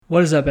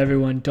What is up,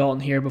 everyone?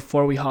 Dalton here.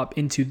 Before we hop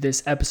into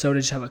this episode,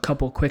 I just have a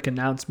couple quick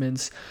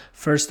announcements.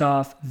 First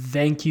off,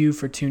 thank you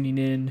for tuning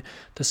in.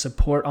 The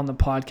support on the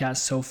podcast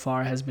so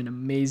far has been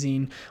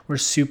amazing. We're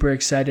super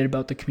excited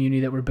about the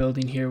community that we're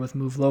building here with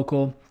Move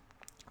Local.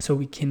 So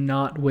we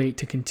cannot wait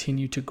to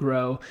continue to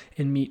grow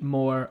and meet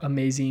more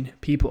amazing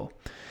people.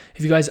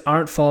 If you guys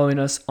aren't following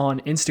us on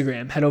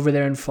Instagram, head over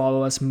there and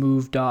follow us,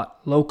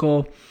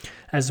 move.local,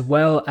 as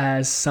well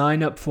as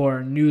sign up for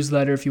our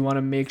newsletter if you want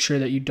to make sure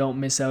that you don't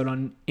miss out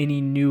on any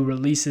new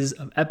releases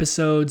of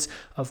episodes,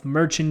 of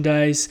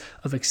merchandise,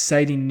 of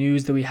exciting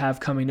news that we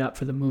have coming up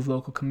for the Move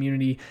Local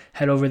community.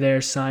 Head over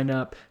there, sign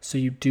up so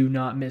you do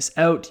not miss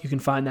out. You can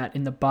find that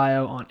in the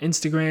bio on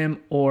Instagram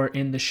or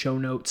in the show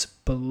notes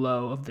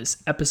below of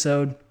this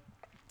episode.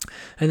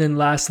 And then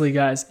lastly,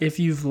 guys, if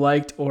you've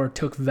liked or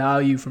took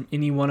value from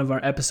any one of our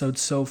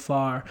episodes so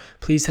far,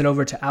 please head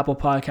over to Apple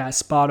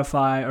Podcasts,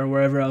 Spotify, or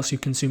wherever else you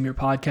consume your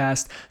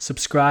podcast.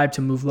 Subscribe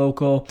to Move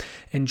Local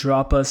and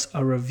drop us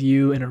a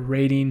review and a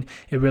rating.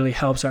 It really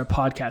helps our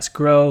podcast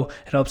grow.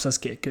 It helps us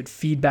get good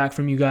feedback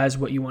from you guys,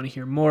 what you want to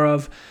hear more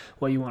of,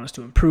 what you want us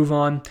to improve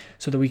on,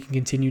 so that we can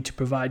continue to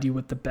provide you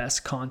with the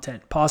best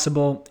content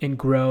possible and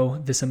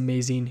grow this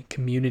amazing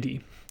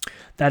community.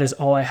 That is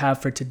all I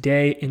have for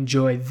today.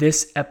 Enjoy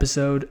this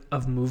episode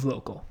of Move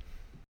Local.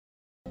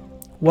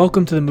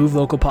 Welcome to the Move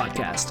Local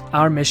podcast.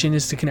 Our mission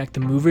is to connect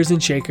the movers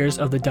and shakers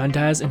of the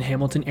Dundas and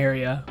Hamilton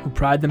area who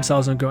pride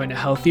themselves on growing a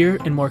healthier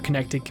and more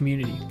connected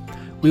community.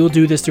 We will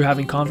do this through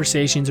having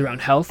conversations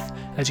around health,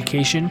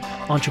 education,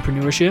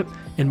 entrepreneurship,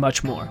 and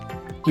much more.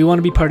 We want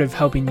to be part of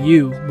helping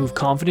you move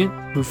confident,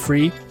 move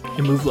free,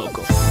 and move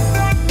local.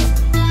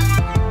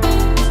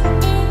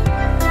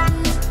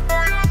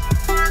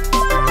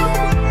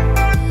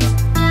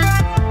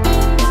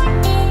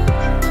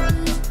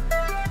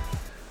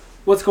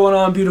 What's going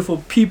on, beautiful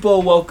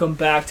people? Welcome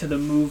back to the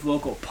Move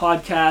Local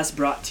podcast,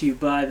 brought to you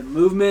by The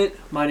Movement.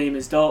 My name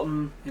is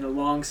Dalton, and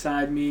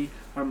alongside me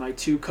are my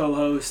two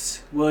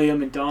co-hosts,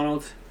 William and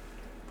Donald.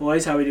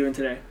 Boys, how are we doing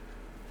today?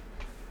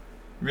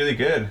 Really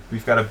good.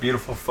 We've got a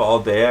beautiful fall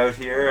day out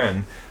here,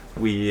 and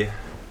we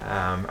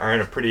are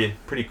in a pretty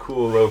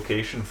cool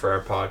location for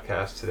our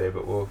podcast today,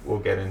 but we'll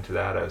get into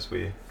that as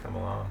we come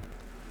along.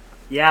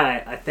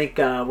 Yeah, I think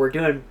we're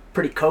doing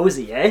pretty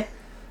cozy, eh?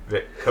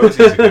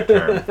 Cozy is a good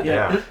term.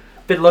 Yeah.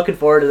 Been looking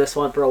forward to this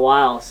one for a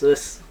while, so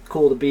this is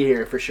cool to be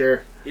here for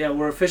sure. Yeah,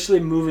 we're officially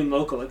moving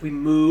local. Like, we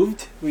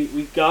moved, we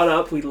got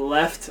up, we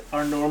left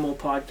our normal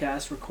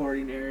podcast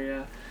recording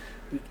area.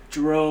 We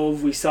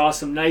drove, we saw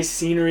some nice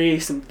scenery,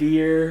 some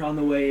deer on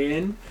the way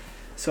in.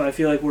 So I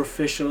feel like we're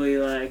officially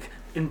like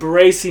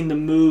embracing the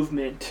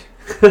movement,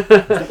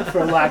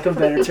 for lack of a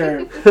better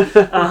term.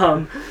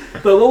 But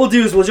what we'll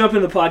do is we'll jump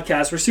into the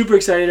podcast. We're super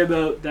excited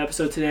about the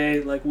episode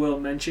today, like Will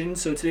mentioned.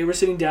 So today we're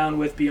sitting down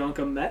with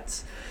Bianca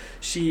Metz.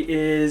 She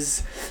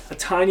is a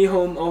tiny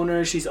home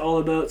owner. She's all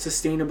about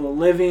sustainable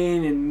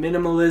living and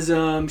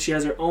minimalism. She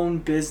has her own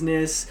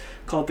business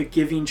called The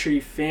Giving Tree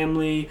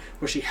Family,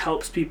 where she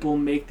helps people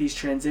make these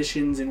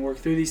transitions and work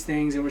through these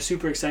things. And we're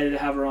super excited to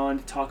have her on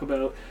to talk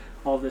about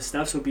all this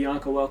stuff. So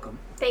Bianca, welcome.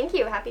 Thank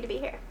you. Happy to be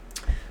here.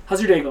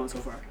 How's your day going so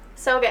far?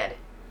 So good.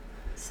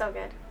 So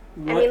good.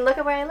 What? I mean, look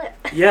at where I live.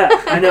 Yeah,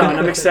 I know, and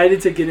I'm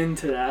excited to get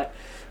into that.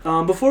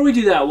 Before we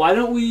do that, why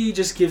don't we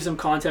just give some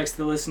context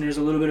to the listeners,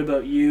 a little bit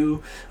about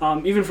you,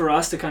 even for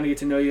us to kind of get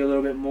to know you a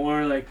little bit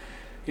more, like,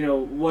 you know,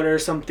 what are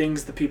some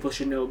things that people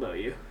should know about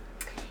you?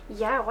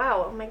 Yeah,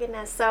 wow, oh my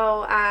goodness.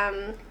 So,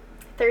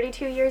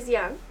 32 years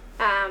young.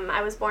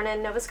 I was born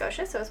in Nova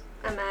Scotia, so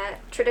I'm a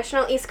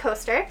traditional East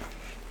Coaster.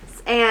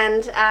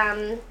 And,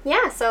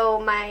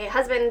 so my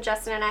husband,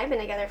 Justin, and I have been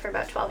together for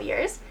about 12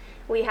 years.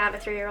 We have a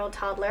 3-year-old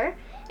toddler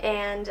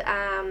and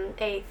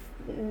a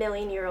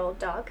million-year-old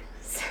dog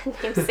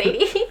named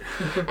Sadie.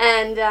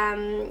 And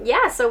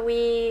so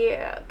we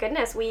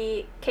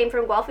came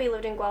from Guelph. We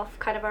lived in Guelph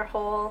kind of our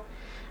whole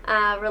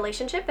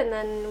relationship, and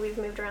then we've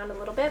moved around a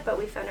little bit, but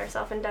we found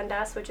ourselves in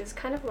Dundas, which is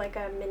kind of like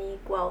a mini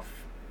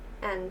Guelph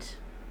and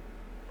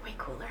way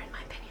cooler in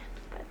my opinion,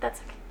 but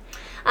that's okay.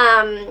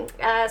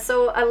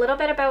 So a little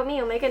bit about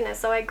me, oh my goodness.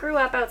 So I grew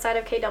up outside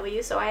of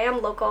KW, so I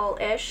am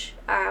local-ish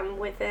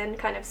within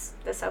kind of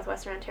the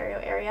southwestern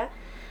Ontario area.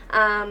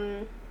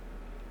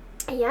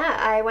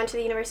 I went to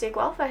the University of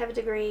Guelph. I have a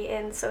degree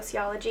in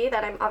sociology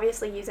that I'm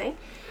obviously using,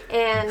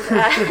 and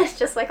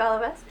just like all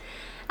of us.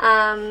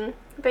 A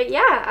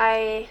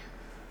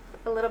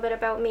little bit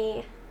about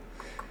me.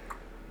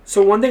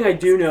 So one thing I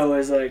do know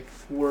is, like,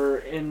 we're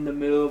in the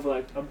middle of,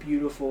 like, a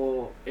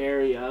beautiful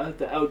area.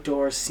 The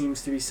outdoors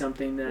seems to be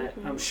something that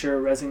I'm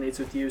sure resonates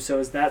with you. So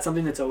is that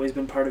something that's always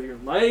been part of your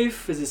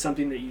life? Is it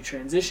something that you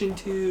transitioned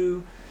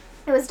to?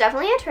 It was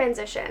definitely a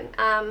transition.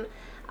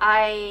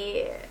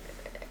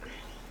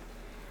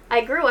 I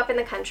grew up in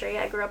the country.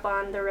 I grew up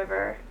on the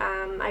river.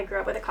 I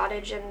grew up with a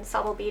cottage in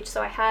Sauble Beach,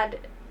 so I had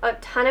a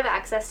ton of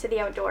access to the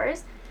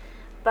outdoors.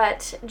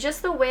 But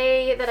just the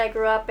way that I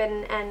grew up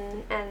and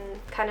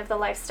kind of the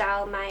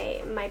lifestyle,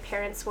 my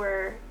parents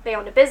they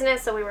owned a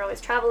business, so we were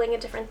always traveling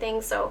and different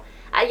things. So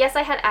yes,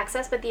 I had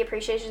access, but the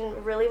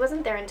appreciation really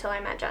wasn't there until I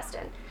met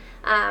Justin.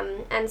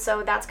 And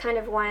so that's kind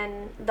of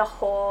when the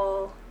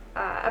whole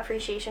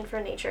appreciation for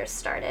nature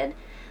started.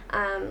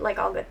 Like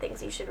all good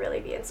things, you should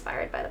really be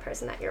inspired by the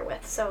person that you're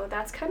with. So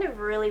that's kind of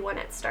really when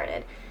it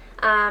started.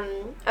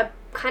 A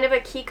kind of a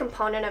key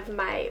component of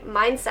my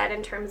mindset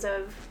in terms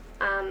of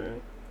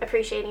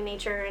appreciating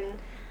nature and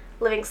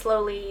living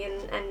slowly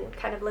and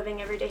kind of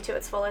living every day to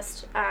its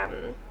fullest.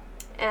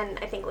 And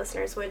I think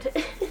listeners would,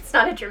 it's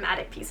not a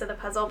dramatic piece of the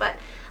puzzle, but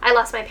I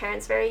lost my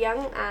parents very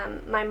young.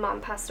 My mom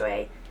passed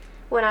away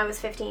when I was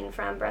 15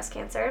 from breast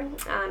cancer,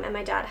 and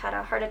my dad had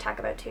a heart attack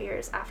about 2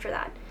 years after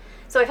that.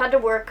 So I've had to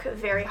work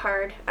very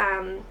hard.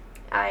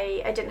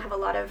 I didn't have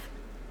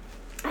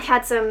I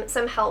had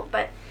some help,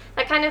 but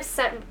that kind of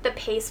set the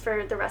pace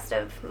for the rest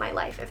of my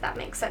life, if that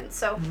makes sense.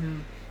 So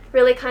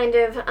really kind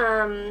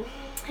of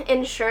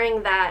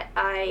ensuring that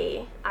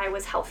I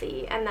was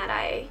healthy and that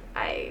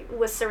I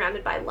was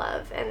surrounded by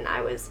love and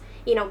I was,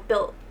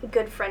 built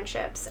good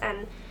friendships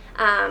and,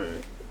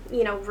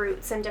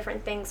 roots and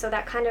different things. So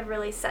that kind of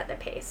really set the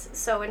pace.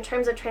 So in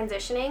terms of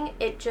transitioning,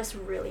 it just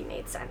really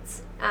made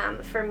sense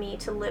for me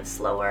to live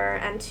slower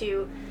and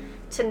to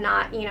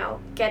not,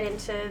 get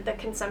into the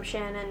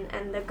consumption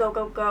and the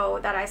go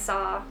that I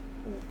saw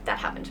that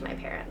happened to my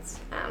parents.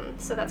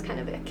 So that's kind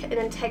of an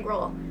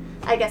integral,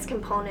 I guess,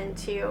 component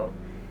to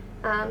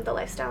the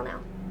lifestyle now.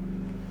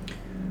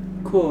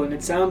 Cool. And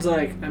it sounds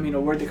like, a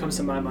word that comes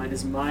to my mind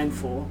is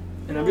mindful.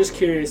 And I'm just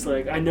curious,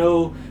 I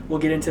know we'll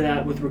get into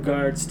that with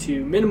regards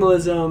to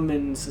minimalism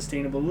and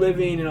sustainable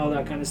living and all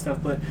that kind of stuff.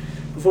 But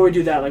before we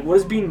do that, what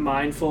does being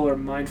mindful or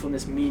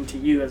mindfulness mean to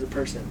you as a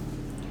person?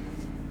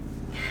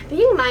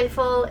 Being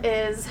mindful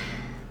is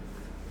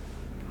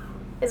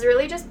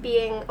really just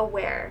being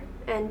aware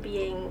and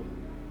being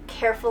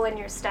careful in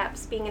your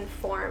steps, being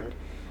informed.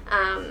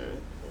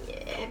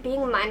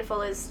 Being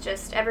mindful is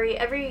just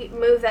every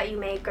move that you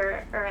make,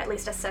 or at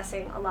least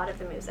assessing a lot of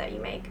the moves that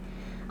you make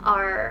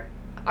are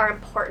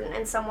important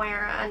in some way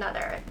or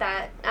another,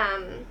 that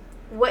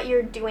what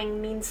you're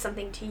doing means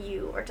something to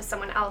you or to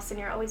someone else, and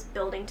you're always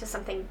building to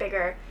something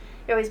bigger,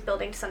 you're always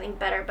building to something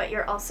better, but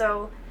you're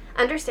also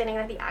understanding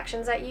that the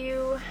actions that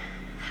you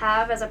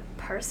have as a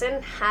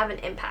person have an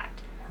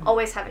impact,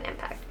 always have an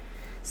impact.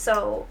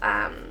 So,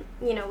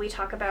 we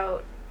talk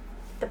about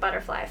the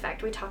butterfly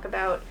effect, we talk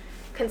about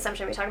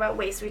consumption, we talk about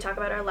waste, we talk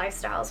about our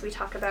lifestyles, we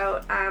talk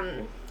about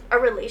our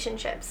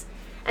relationships,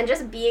 and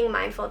just being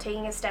mindful,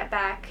 taking a step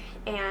back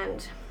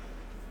and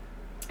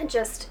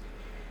just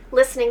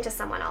listening to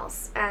someone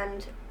else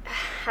and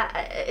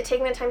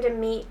taking the time to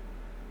meet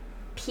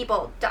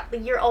people.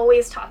 You're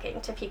always talking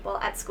to people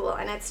at school,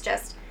 and it's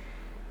just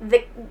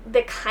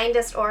the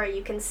kindest aura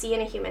you can see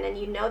in a human,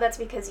 and that's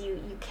because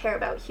you care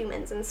about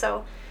humans. And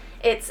so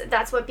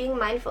that's what being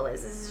mindful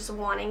is just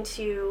wanting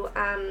to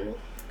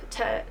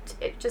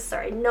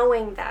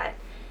knowing that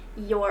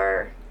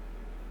your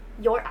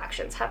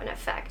actions have an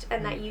effect,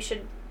 and that you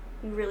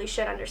really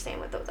should understand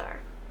what those are.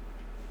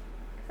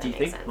 Do you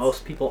think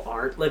most people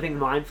aren't living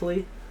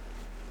mindfully?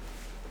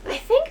 I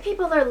think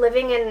people are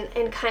living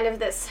in kind of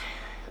this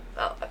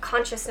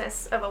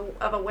consciousness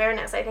of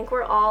awareness. I think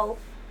we're all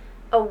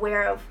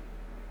aware of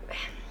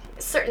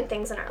certain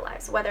things in our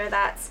lives, whether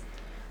that's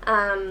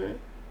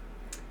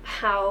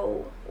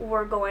how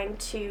we're going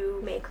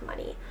to make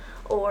money,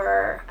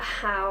 or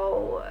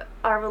how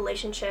our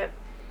relationship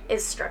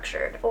is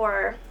structured,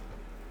 or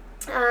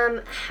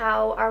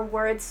how our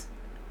words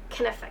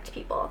can affect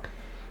people.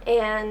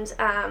 And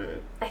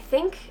I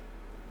think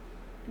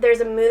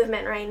there's a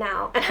movement right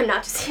now, and I'm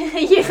not just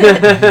using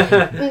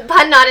it,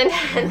 pun not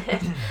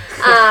intended.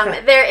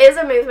 There is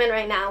a movement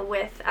right now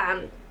with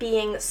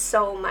being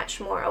so much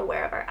more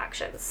aware of our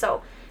actions.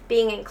 So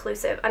being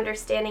inclusive,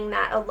 understanding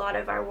that a lot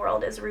of our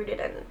world is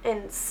rooted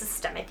in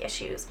systemic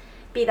issues,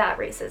 be that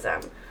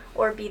racism,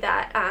 or be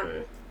that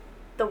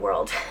the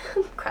world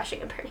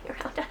crashing and burning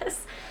around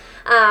us.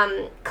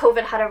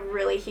 COVID had a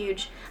really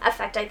huge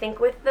effect, I think,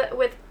 with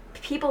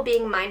people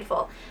being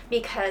mindful,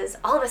 because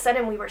all of a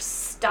sudden we were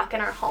stuck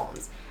in our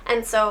homes.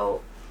 And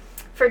so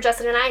for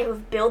Justin and I,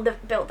 who've built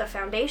the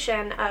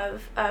foundation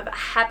of a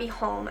happy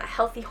home, a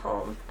healthy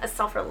home, a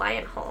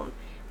self-reliant home,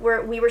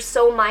 we were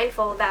so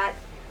mindful that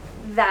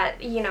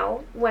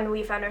when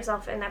we found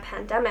ourselves in that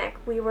pandemic,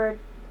 we were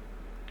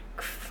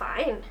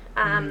fine,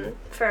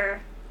 for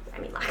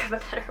lack of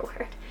a better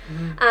word.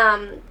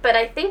 But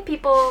I think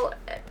people,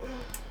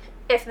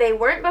 if they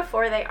weren't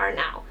before, they are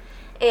now.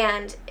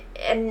 And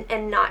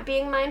not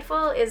being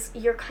mindful is,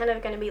 you're kind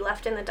of going to be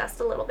left in the dust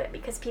a little bit,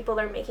 because people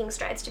are making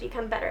strides to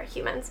become better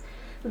humans.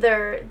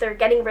 They're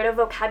getting rid of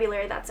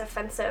vocabulary that's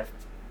offensive.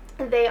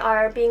 They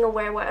are being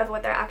aware of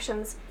what their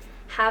actions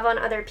have on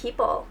other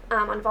people,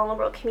 on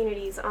vulnerable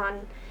communities,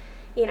 on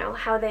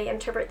how they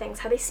interpret things,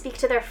 how they speak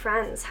to their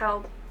friends,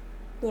 how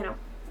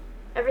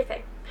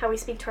everything, how we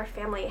speak to our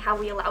family, how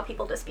we allow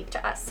people to speak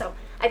to us. So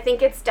I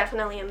think it's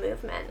definitely a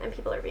movement, and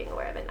people are being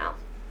aware of it now.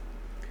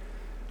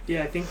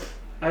 Yeah, I think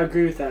I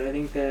agree with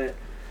that.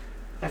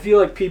 I feel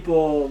like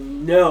people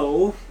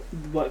know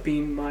what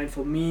being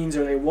mindful means,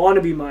 or they want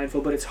to be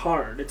mindful, but it's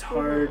hard. It's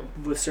hard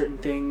with certain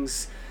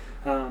things,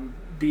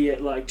 be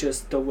it like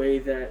just the way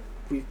that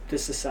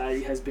this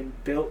society has been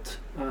built,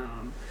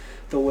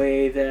 the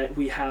way that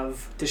we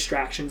have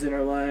distractions in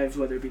our lives,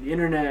 whether it be the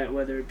internet,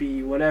 whether it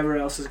be whatever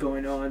else is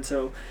going on.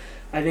 So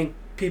I think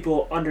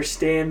people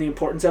understand the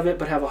importance of it,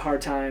 but have a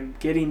hard time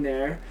getting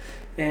there.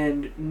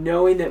 And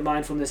knowing that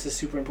mindfulness is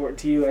super important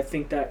to you, I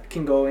think that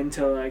can go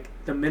into like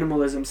the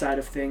minimalism side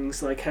of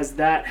things. Like, has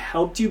that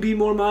helped you be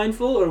more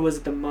mindful, or was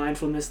it the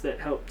mindfulness that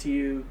helped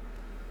you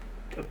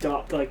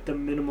adopt like the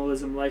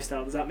minimalism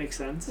lifestyle? Does that make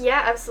sense?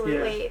 Yeah,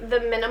 absolutely. Yeah.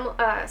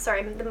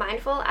 The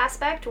mindful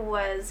aspect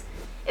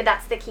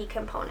that's the key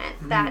component.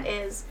 Mm-hmm. That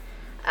is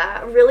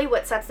really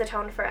what sets the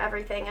tone for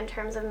everything in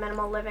terms of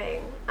minimal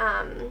living,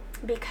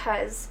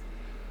 because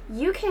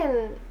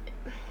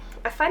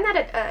I find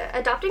that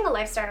adopting a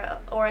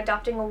lifestyle or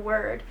adopting a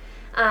word,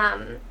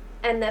 and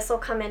this will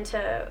come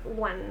into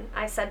when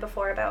I said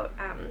before about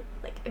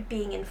like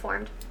being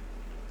informed.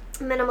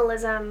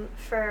 Minimalism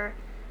for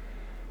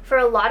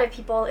a lot of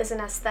people is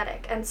an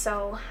aesthetic, and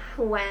so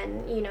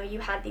when you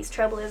had these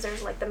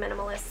trailblazers like the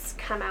minimalists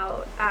come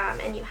out,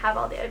 and you have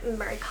all the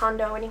Marie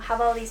Kondo, and you have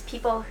all these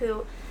people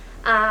who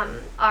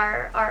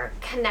are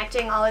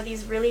connecting all of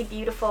these really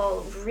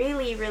beautiful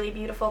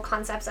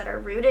concepts that are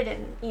rooted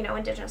in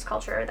Indigenous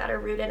culture, that are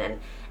rooted in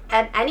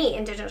any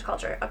Indigenous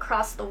culture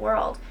across the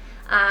world,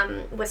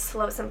 with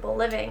slow, simple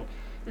living.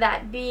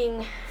 That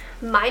being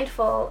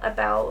mindful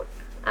about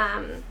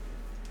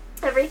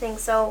everything.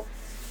 So,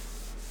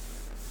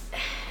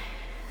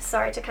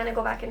 sorry to kind of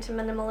go back into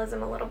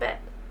minimalism a little bit.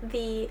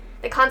 The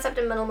concept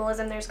of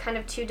minimalism, there's kind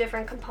of two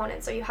different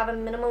components. So you have a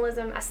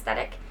minimalism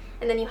aesthetic,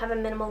 and then you have a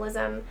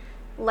minimalism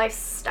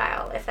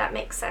lifestyle, if that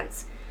makes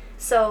sense.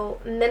 So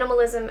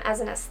minimalism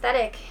as an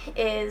aesthetic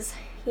is,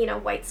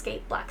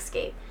 whitescape,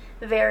 blackscape,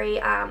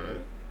 very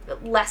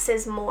less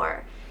is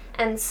more.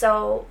 And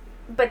so,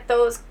 but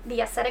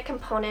the aesthetic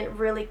component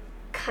really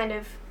kind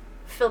of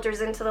filters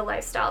into the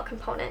lifestyle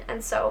component.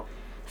 And so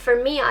for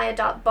me, I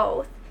adopt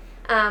both,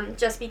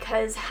 just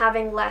because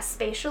having less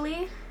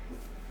spatially,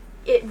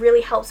 it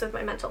really helps with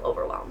my mental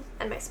overwhelm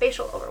and my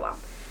spatial overwhelm.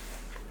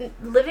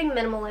 Living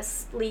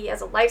minimalistically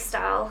as a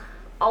lifestyle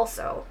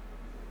also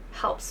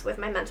helps with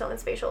my mental and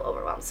spatial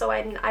overwhelm. So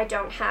I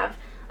don't have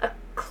a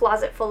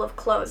closet full of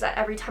clothes that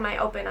every time I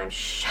open, I'm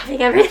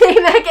shoving everything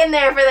back in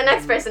there for the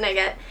next person to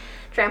get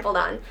trampled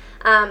on.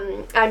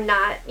 I'm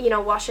not,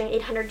 washing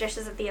 800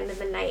 dishes at the end of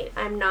the night.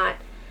 I'm not,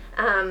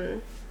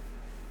 oh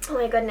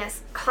my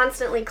goodness,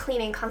 constantly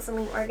cleaning,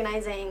 constantly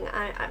organizing.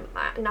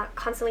 I'm not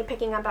constantly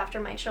picking up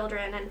after my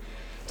children and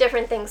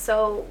different things.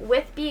 So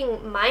with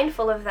being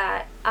mindful of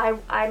that,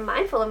 I'm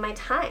mindful of my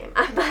time.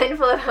 I'm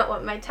mindful about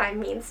what my time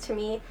means to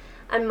me.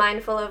 I'm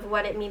mindful of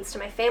what it means to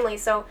my family.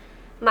 So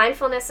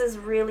mindfulness is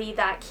really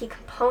that key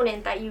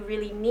component that you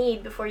really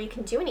need before you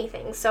can do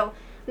anything. So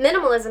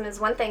minimalism is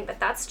one thing, but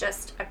that's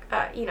just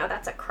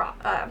that's a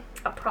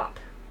prop.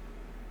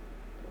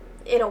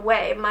 In a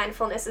way,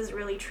 mindfulness is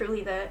really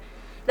truly the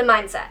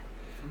mindset.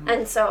 Mm-hmm.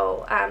 And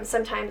so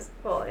sometimes,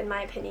 well, in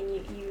my opinion,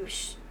 you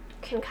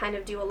can kind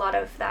of do a lot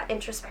of that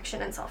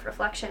introspection and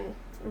self-reflection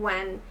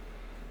when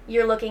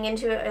you're looking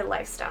into a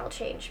lifestyle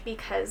change,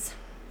 because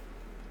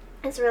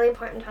it's really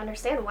important to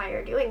understand why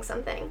you're doing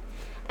something.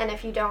 And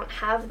if you don't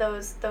have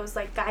those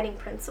like guiding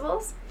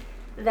principles,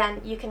 then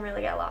you can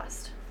really get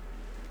lost.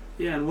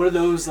 Yeah, and what are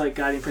those like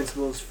guiding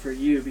principles for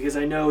you? Because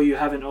I know you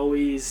haven't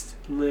always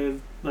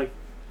lived like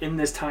in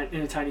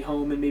a tiny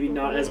home, and maybe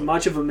not as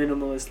much of a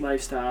minimalist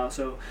lifestyle.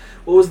 So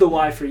what was the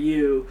why for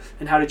you,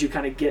 and how did you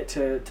kind of get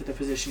to the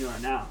position you are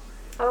now?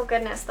 Oh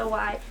goodness, the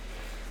why.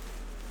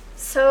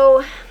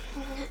 So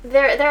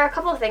there are a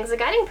couple of things. The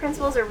guiding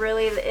principles are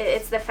really,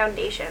 it's the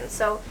foundation.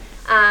 So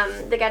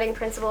the guiding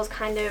principles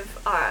kind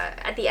of,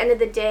 at the end of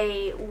the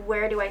day,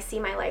 where do I see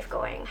my life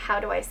going? How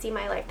do I see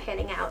my life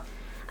panning out?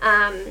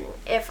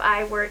 If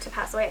I were to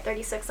pass away at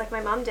 36 like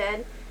my mom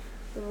did,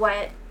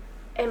 what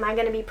am I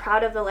going to be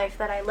proud of the life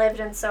that I lived?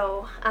 And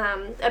so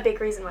a big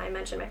reason why I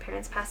mentioned my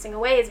parents passing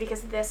away is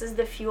because this is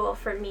the fuel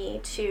for me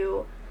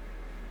to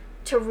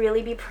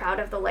really be proud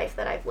of the life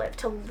that I've lived,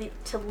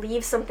 to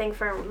leave something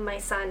for my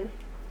son,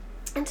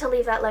 and to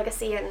leave that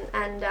legacy.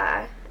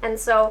 And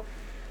so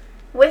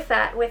with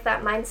that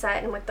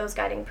mindset and with those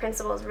guiding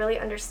principles, really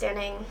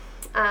understanding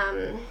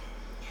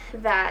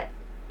that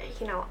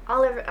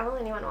all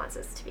anyone wants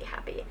is to be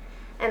happy,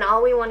 and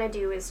all we want to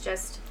do is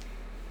just,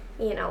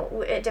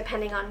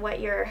 depending on what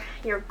your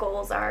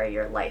goals are,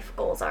 your life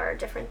goals are,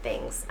 different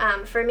things.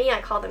 For me,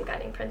 I call them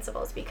guiding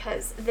principles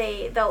because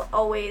they'll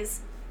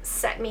always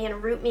set me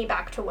and root me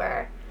back to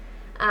where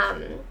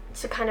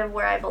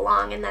I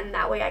belong, and then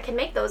that way I can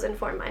make those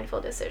informed,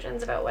 mindful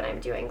decisions about what I'm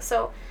doing.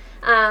 So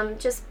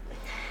just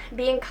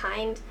being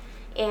kind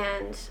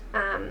and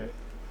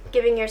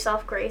giving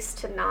yourself grace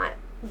to not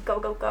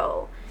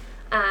go.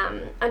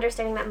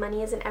 Understanding that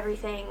money isn't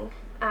everything.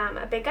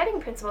 A big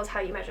guiding principle is how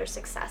you measure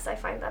success. I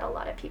find that a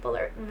lot of people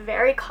are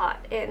very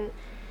caught in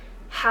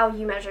how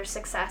you measure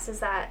success. Is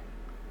that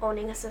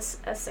owning a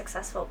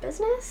successful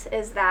business?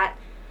 Is that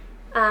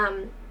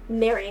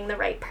marrying the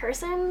right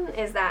person?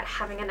 Is that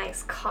having a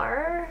nice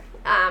car?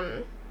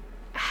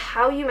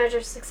 How you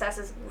measure success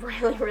is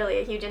really, really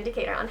a huge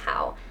indicator on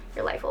how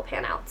your life will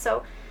pan out.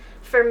 So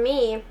for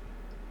me,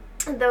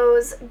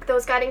 those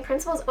guiding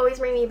principles always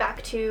bring me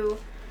back to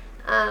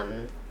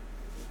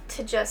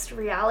just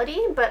reality,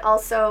 but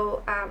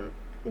also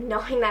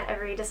knowing that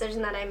every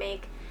decision that I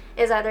make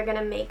is either going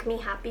to make me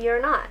happy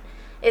or not,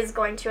 is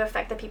going to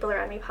affect the people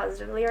around me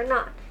positively or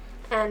not.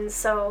 And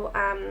so,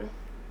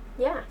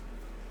 yeah.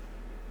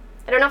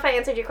 I don't know if I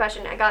answered your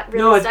question. I got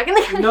really stuck in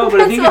the No, but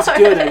I think it's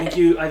good.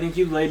 I think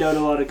you laid out a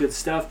lot of good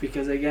stuff,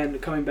 because again,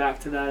 coming back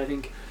to that, I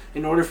think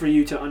in order for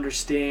you to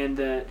understand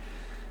that,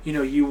 you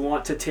know, you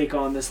want to take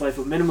on this life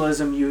of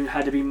minimalism, you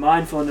had to be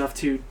mindful enough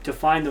to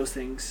define those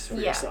things for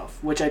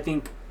yourself, which I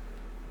think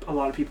a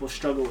lot of people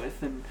struggle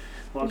with, and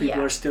a lot of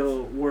people are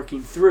still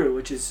working through,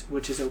 which is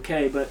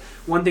okay. But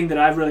one thing that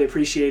I've really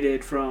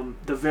appreciated from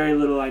the very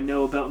little I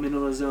know about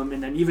minimalism,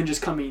 and then even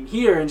just coming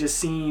here and just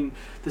seeing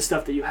the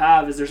stuff that you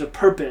have, is there's a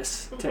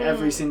purpose to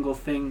every single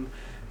thing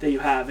that you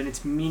have, and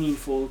it's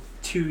meaningful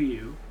to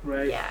you,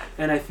 right? Yeah.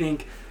 And I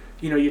think,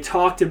 you know, you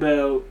talked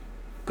about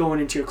going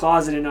into your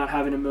closet and not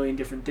having a million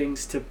different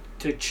things to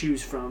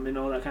choose from and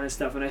all that kind of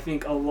stuff. And I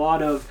think a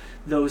lot of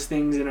those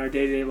things in our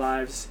day-to-day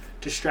lives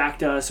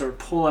distract us or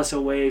pull us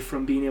away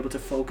from being able to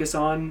focus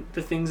on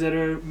the things that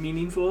are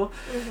meaningful.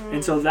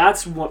 And so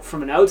that's what,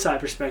 from an outside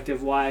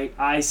perspective, why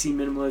I see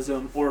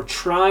minimalism, or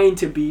trying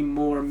to be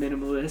more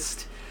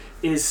minimalist,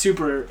 is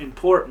super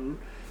important.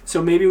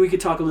 So maybe we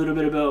could talk a little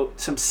bit about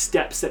some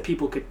steps that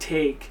people could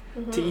take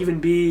to even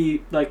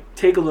be like,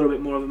 take a little bit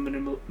more of a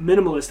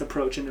minimalist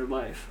approach in their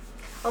life.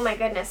 Oh my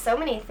goodness, so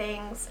many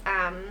things.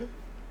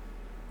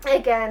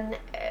 Again,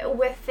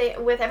 with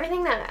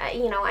everything that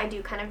I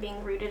do, kind of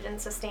being rooted in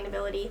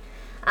sustainability,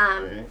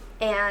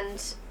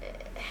 and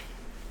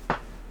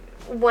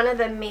one of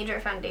the major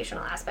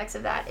foundational aspects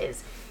of that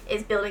is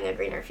building a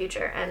greener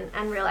future,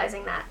 and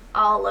realizing that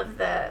all of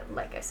the,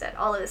 like I said,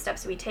 all of the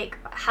steps we take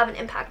have an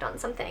impact on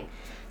something.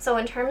 So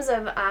in terms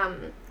of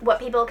what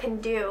people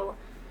can do,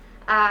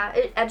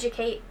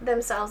 educate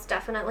themselves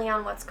definitely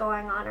on what's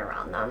going on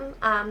around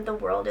them. The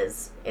world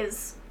is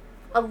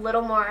a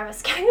little more of a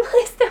scary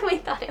place than we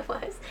thought it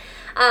was.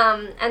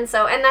 And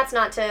that's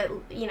not to,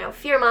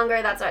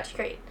 fearmonger, that's not to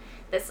create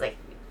this like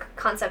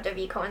concept of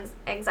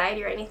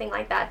eco-anxiety or anything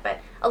like that, but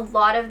a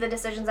lot of the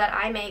decisions that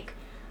I make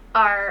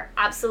are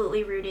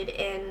absolutely rooted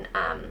in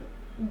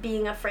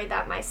being afraid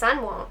that my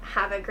son won't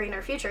have a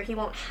greener future. He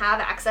won't have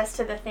access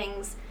to the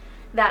things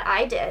that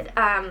I did.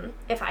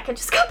 If I could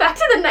just go back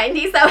to the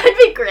 90s, that would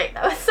be great.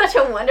 That was such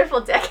a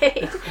wonderful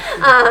decade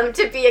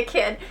to be a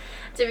kid,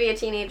 to be a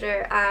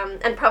teenager,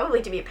 and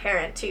probably to be a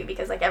parent too,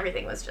 because like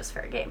everything was just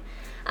for a game.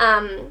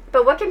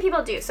 But what can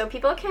people do? So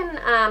people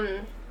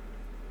can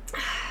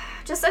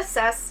just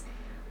assess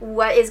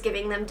what is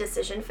giving them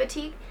decision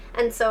fatigue.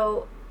 And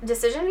so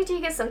decision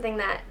fatigue is something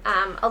that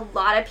a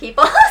lot of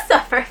people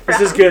suffer from.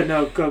 This is good.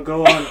 No,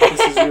 go on. This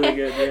is really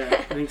good. Yeah,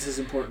 I think this is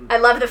important. I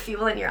love the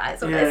fuel in your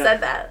eyes when I said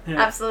that.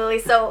 Yeah. Absolutely.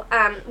 So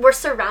we're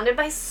surrounded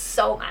by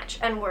so much,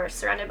 and we're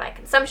surrounded by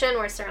consumption.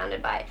 We're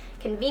surrounded by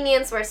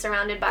convenience. We're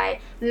surrounded by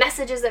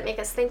messages that make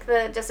us think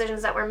the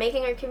decisions that we're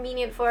making are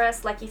convenient for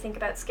us. Like you think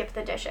about skip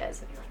the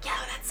dishes, and you're like, yeah,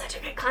 that's such a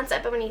great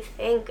concept. But when you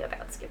think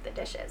about skip the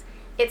dishes,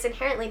 it's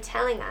inherently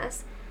telling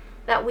us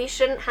that we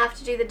shouldn't have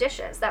to do the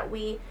dishes, that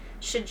we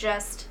should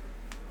just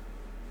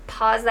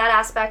pause that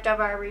aspect of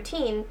our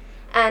routine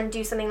and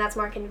do something that's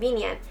more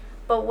convenient.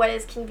 But what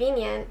is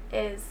convenient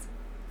is,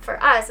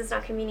 for us, it's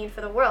not convenient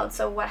for the world.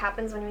 So what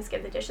happens when we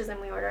skip the dishes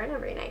and we order in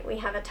every night? We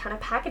have a ton of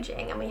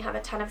packaging, and we have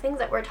a ton of things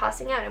that we're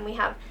tossing out, and we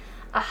have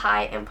a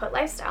high input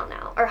lifestyle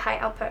now, or high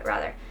output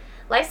rather,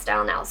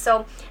 lifestyle now.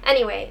 So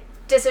anyway,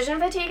 decision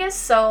fatigue is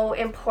so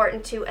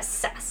important to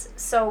assess.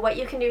 So what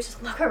you can do is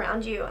just look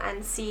around you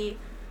and see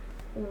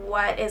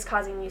what is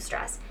causing you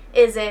stress.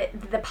 Is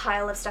it the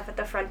pile of stuff at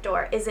the front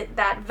door? Is it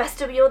that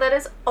vestibule that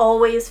is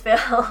always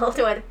filled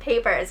with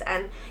papers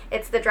and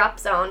it's the drop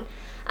zone?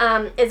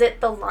 Is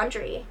it the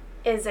laundry?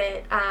 Is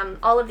it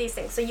all of these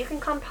things? So you can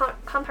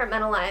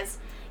compartmentalize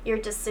your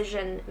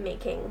decision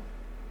making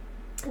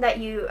that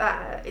you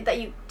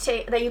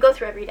go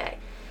through every day.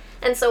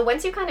 And so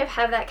once you kind of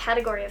have that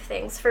category of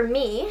things, for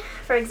me,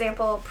 for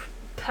example,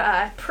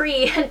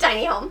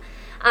 pre-tiny home,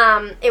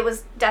 it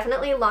was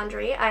definitely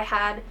laundry. I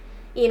had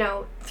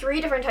 3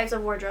 different types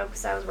of wardrobe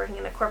because I was working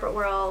in the corporate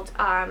world.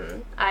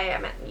 I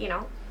am,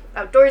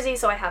 outdoorsy,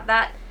 so I have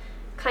that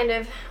kind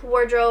of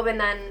wardrobe, and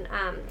then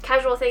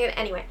casual thing. And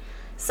anyway,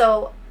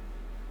 so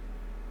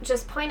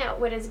just point out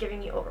what is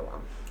giving you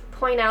overwhelm.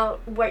 Point out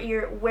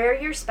where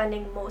you're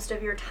spending most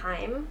of your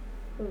time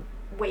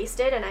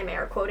wasted, and I'm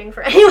air quoting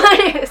for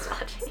anyone who's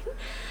watching.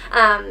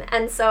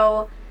 And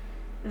so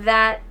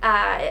that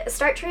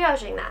start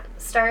triaging that.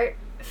 Start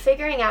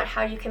figuring out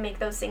how you can make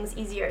those things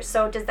easier.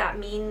 So does that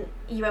mean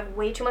you have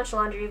way too much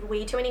laundry, you have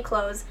way too many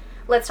clothes?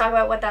 Let's talk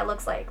about what that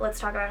looks like. Let's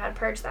talk about how to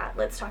purge that.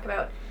 Let's talk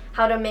about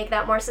how to make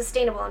that more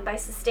sustainable. And by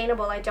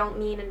sustainable, I don't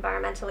mean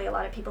environmentally. A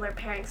lot of people are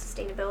pairing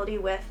sustainability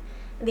with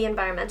the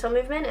environmental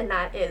movement, and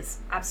that is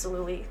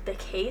absolutely the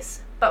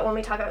case. But when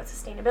we talk about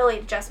sustainability,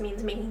 it just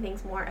means making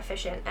things more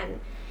efficient and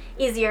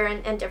easier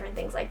and different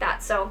things like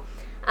that. So,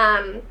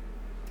 and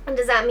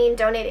does that mean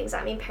donating? Does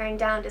that mean paring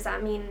down? Does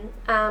that mean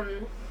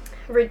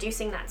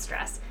reducing that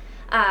stress?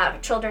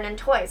 Children and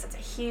toys, that's a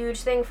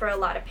huge thing for a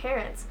lot of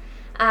parents.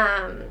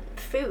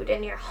 Food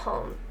in your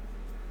home.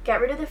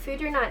 Get rid of the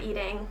food you're not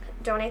eating.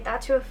 Donate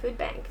that to a food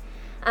bank.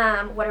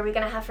 What are we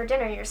going to have for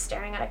dinner? You're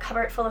staring at a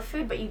cupboard full of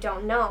food, but you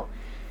don't know.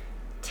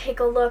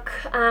 Take a look,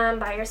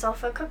 buy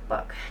yourself a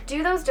cookbook.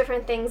 Do those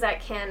different things that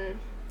can...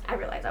 I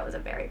realize that was a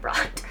very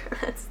broad term.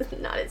 That's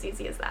not as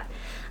easy as that.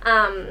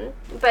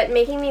 But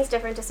making these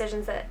different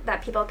decisions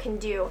that people can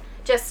do,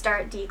 just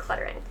start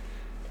decluttering,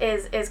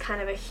 is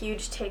kind of a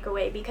huge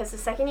takeaway, because the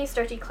second you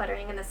start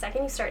decluttering and the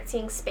second you start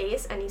seeing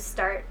space and you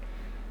start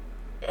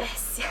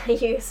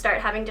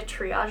having to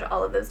triage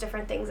all of those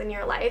different things in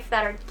your life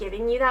that are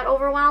giving you that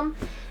overwhelm,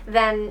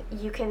 then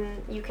you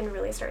can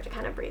really start to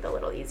kind of breathe a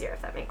little easier,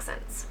 if that makes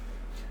sense.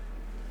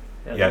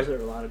 Yeah, those are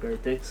a lot of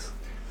great things.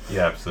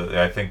 Yeah, absolutely.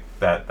 I think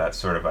that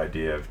sort of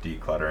idea of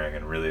decluttering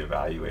and really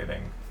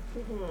evaluating,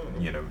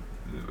 you know,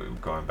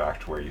 going back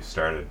to where you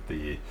started,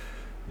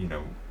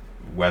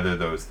 whether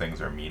those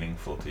things are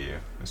meaningful to you,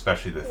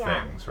 especially the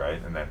things,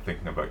 right? And then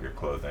thinking about your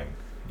clothing.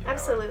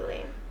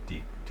 Absolutely.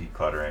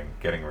 Decluttering,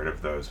 getting rid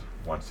of those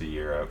once a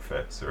year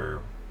outfits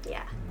or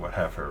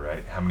whatever,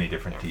 right? How many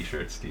different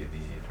t-shirts do you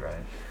need,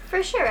 right?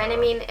 For sure. And I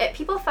mean,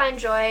 people find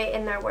joy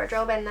in their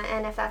wardrobe,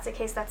 and if that's the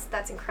case,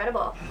 that's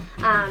incredible.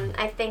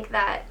 I think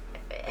that,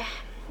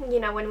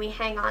 when we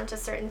hang on to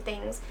certain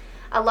things,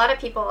 a lot of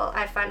people,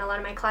 I find a lot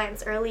of my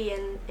clients early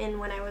in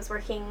when I was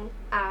working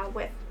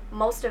with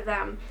most of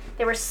them,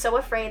 they were so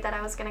afraid that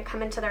I was going to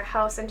come into their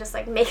house and just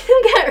like make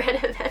them get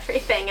rid of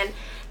everything. And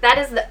that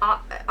is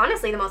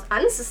honestly the most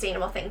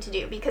unsustainable thing to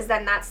do, because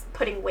then that's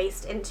putting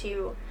waste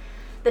into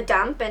the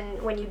dump.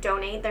 And when you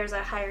donate, there's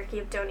a hierarchy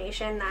of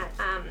donation that,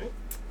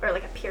 or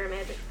like a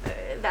pyramid,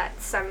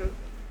 that some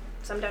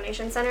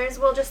donation centers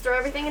will just throw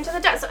everything into the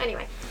dump. So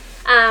anyway,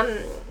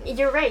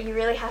 you're right. You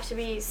really have to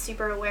be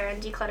super aware,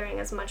 and decluttering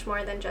is much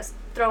more than just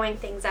throwing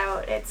things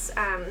out. It's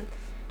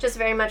just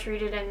very much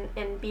rooted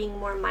in being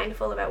more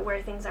mindful about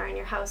where things are in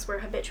your house. We're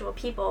habitual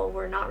people.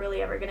 We're not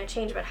really ever going to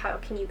change, but how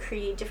can you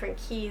create different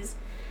keys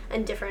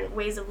and different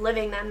ways of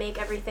living that make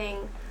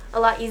everything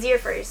a lot easier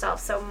for yourself?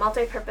 So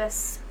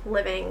multi-purpose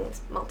living,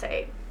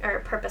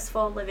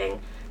 purposeful living,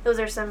 those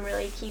are some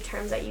really key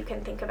terms that you can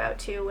think about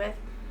too, with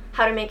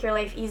how to make your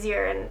life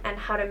easier and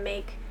how to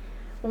make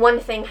one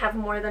thing have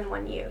more than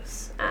one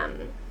use.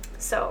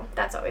 So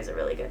that's always a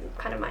really good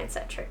kind of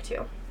mindset trick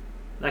too.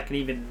 That can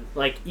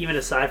even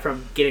aside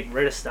from getting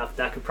rid of stuff,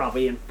 that could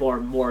probably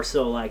inform more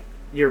so like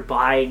your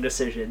buying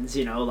decisions,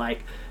 like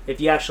if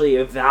you actually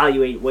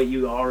evaluate what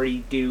you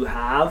already do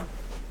have,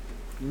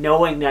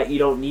 knowing that you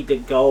don't need to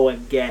go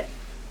and get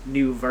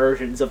new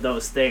versions of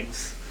those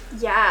things.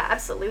 Yeah,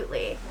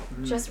 absolutely.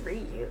 Just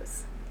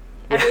reuse.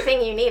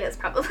 Everything you need is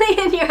probably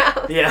in your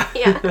house.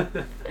 Yeah.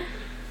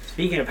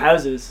 Speaking of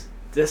houses,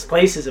 this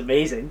place is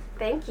amazing.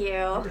 Thank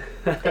you.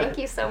 Thank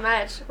you so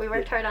much. We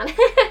worked hard on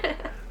it.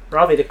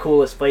 Probably the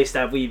coolest place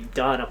that we've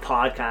done a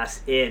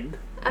podcast in.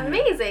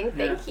 Amazing.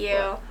 Thank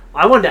you.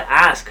 I wanted to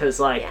ask because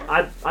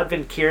I've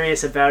been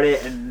curious about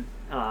it, and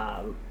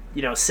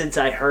since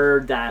I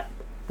heard that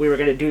we were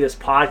going to do this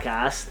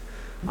podcast,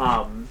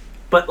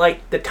 but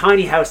like the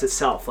tiny house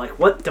itself, like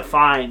what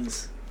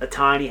defines a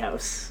tiny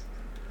house?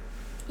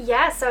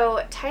 Yeah,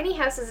 so tiny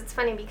houses, it's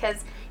funny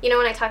because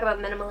when I talk about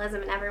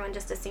minimalism and everyone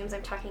just assumes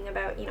I'm talking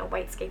about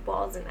whitescape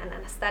walls and an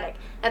aesthetic,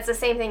 that's the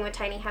same thing with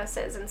tiny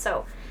houses. And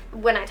so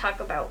when I talk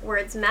about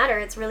words matter,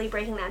 it's really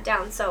breaking that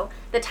down. So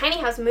the tiny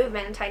house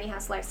movement and tiny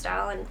house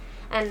lifestyle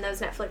and those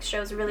Netflix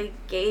shows really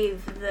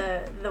gave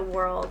the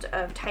world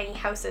of tiny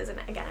houses, and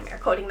again I'm air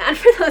quoting that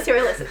for those who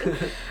are listening,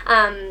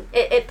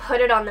 it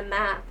put it on the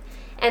map.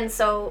 And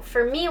so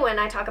for me, when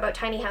I talk about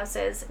tiny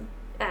houses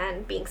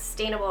and being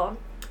sustainable,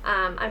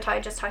 I'm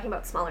just talking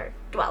about smaller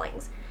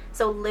dwellings.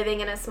 So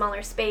living in a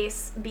smaller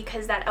space,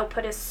 because that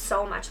output is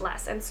so much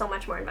less and so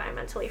much more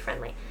environmentally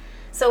friendly.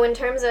 So in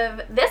terms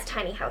of this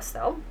tiny house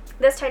though,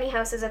 this tiny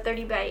house is a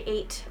 30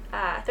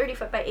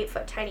 foot by 8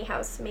 foot tiny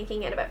house,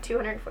 making it about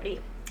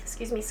 240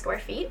 square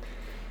feet,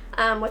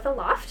 with a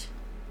loft.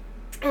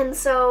 And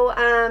so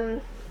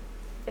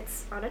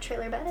it's on a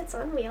trailer bed, it's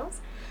on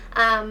wheels.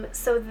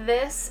 So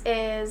this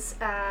is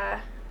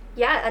a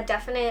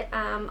definite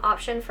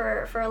option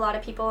for a lot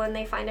of people, and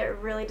they find it a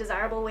really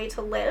desirable way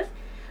to live.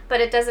 But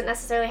it doesn't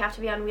necessarily have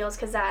to be on wheels,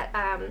 because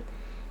that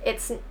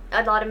it's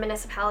a lot of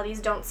municipalities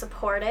don't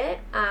support it.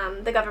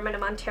 The government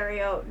of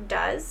Ontario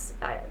does.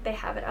 They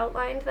have it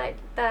outlined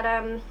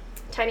that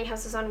tiny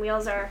houses on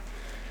wheels are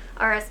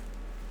a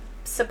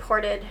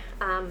supported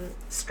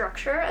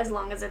structure as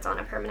long as it's on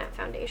a permanent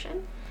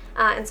foundation.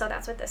 And so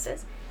that's what this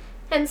is.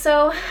 And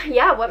so,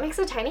 what makes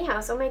a tiny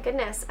house? Oh my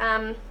goodness.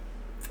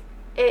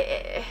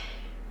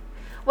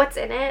 What's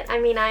in it? I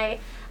mean, I'm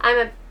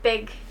a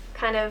big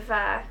kind of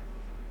I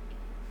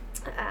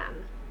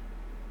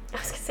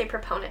was gonna say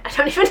proponent. I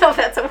don't even know if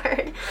that's a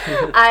word.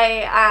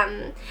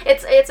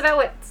 It's about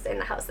what's in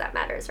the house that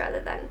matters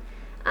rather than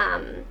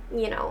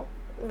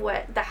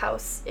what the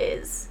house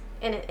is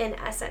in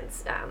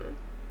essence.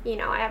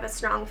 I have a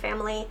strong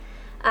family,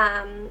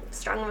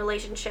 strong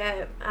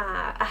relationship,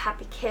 a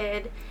happy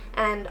kid,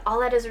 and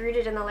all that is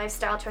rooted in the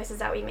lifestyle choices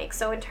that we make.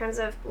 So in terms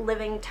of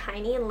living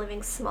tiny and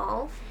living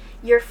small,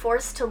 you're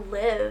forced to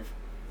live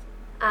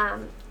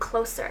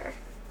closer.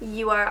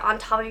 You are on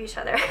top of each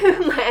other.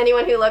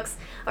 Anyone who looks,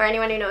 or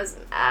anyone who knows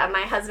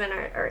my husband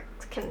or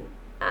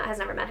has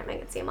never met him and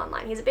can see him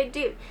online. He's a big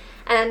dude.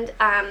 And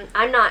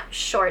I'm not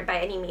short by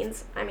any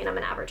means. I mean, I'm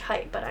an average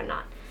height, but I'm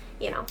not,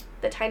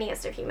 the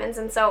tiniest of humans.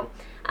 And so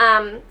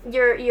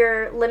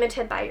you're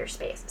limited by your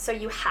space. So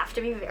you have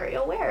to be very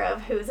aware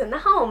of who's in the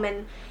home.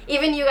 And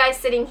even you guys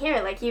sitting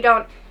here, like you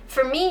don't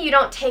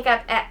take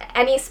up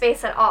any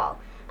space at all.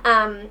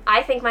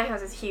 I think my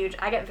house is huge.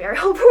 I get very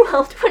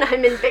overwhelmed when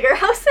I'm in bigger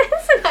houses,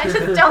 and I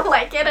just don't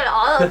like it at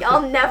all.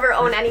 I'll never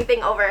own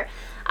anything over,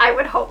 I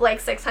would hope,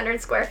 like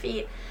 600 square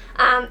feet.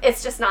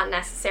 It's just not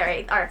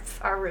necessary. Our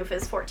roof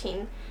is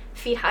 14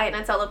 feet high, and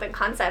it's all open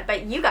concept.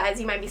 But you guys,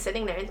 you might be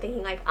sitting there and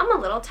thinking, like, I'm a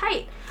little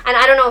tight. And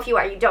I don't know if you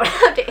are. You don't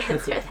have to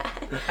answer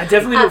that. I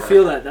definitely don't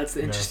feel that. That's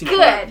the interesting part.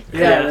 Good.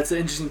 Yeah, that's the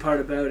interesting part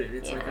about it.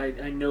 It's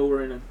like I know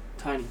we're in a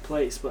tiny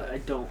place, but I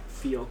don't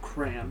feel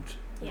cramped,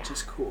 which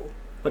is cool.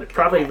 But it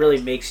probably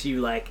really makes you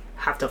like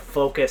have to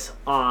focus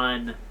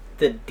on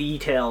the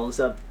details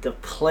of the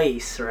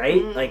place,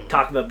 right? Like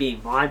talk about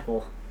being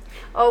mindful.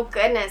 Oh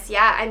goodness,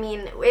 yeah. I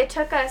mean, it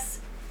took us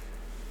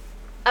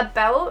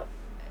about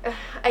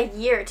a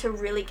year to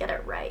really get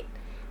it right.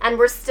 And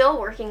we're still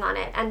working on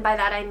it. And by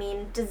that I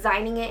mean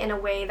designing it in a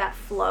way that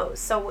flows.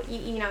 So,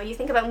 you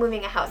think about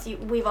moving a house.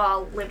 We've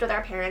all lived with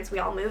our parents. We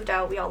all moved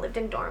out. We all lived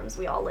in dorms.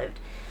 We all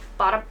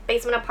bought a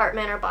basement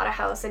apartment or bought a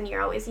house, and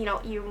you're always,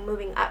 you're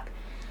moving up.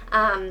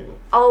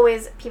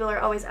 People are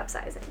always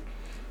upsizing.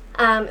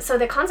 So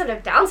the concept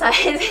of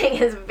downsizing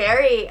is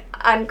very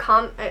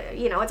uncommon.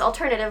 It's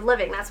alternative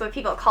living. That's what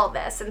people call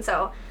this. And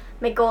so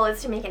my goal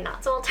is to make it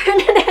not so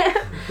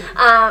alternative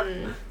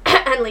and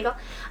legal.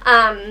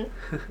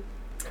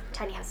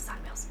 Tiny houses on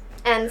wheels.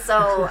 And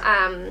so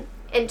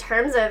in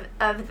terms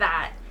of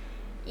that,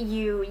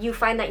 you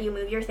find that you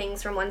move your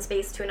things from one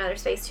space to another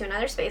space to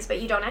another space, but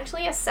you don't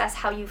actually assess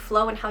how you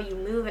flow and how you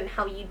move and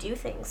how you do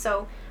things.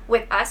 So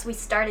with us, we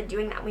started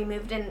doing that. We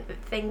moved in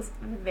things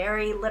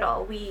very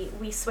little.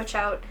 We switch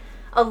out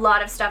a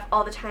lot of stuff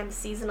all the time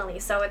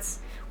seasonally. So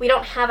we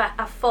don't have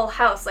a full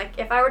house. Like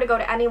if I were to go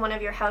to any one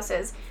of your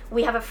houses,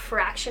 we have a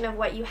fraction of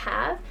what you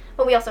have,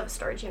 but we also have a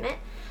storage unit.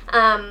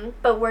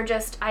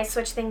 But I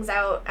switch things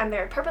out. I'm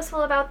very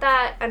purposeful about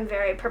that. I'm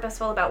very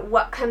purposeful about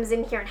what comes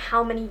in here and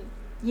how many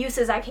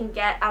uses I can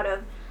get out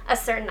of a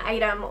certain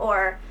item,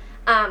 or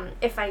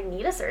if I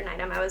need a certain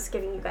item. I was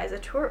giving you guys a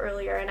tour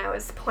earlier and I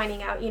was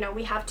pointing out,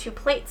 we have 2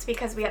 plates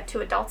because we have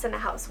 2 adults in the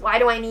house. Why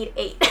do I need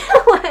 8?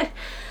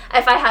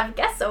 If I have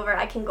guests over,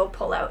 I can go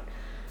pull out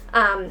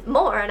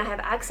more and I have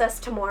access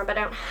to more, but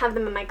I don't have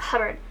them in my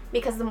cupboard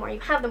because the more you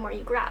have, the more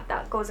you grab.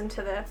 That goes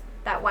into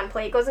that one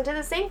plate goes into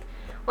the sink.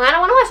 Well, I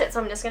don't want to wash it,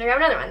 so I'm just going to grab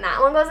another one.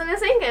 That one goes in the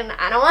sink and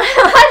I don't want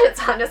to wash it,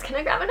 so I'm just going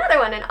to grab another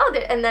one.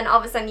 And then all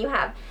of a sudden you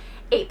have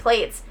 8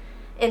 plates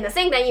in the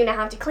sink that you now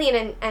have to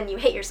clean, and you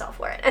hate yourself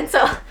for it. And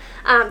so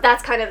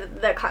that's kind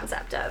of the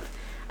concept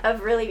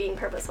of really being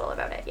purposeful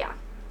about it. Yeah.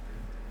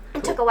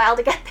 It took a while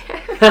to get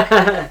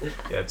there.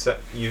 Yeah,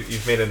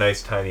 you've made a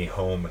nice tiny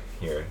home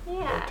here.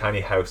 Yeah.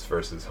 Tiny house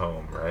versus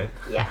home, right?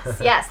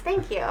 Yes,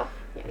 thank you.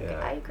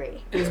 Yeah. I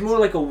agree. It's more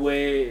like a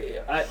way,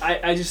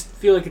 I just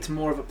feel like it's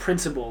more of a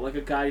principle, like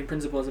a guiding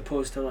principle, as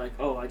opposed to like,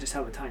 oh, I just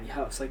have a tiny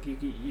house. Like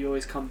you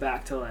always come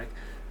back to like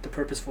the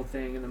purposeful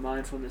thing and the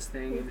mindfulness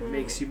thing, and it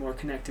makes you more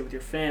connected with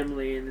your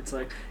family, and it's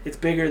like it's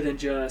bigger than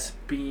just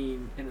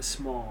being in a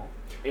small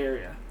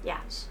area.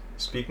 Yeah.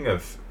 Speaking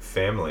of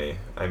family,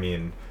 I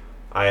mean,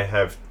 I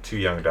have 2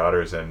 young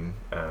daughters, and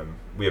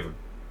we have a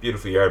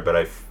beautiful yard, but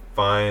I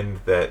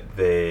find that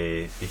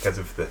they, because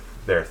of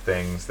their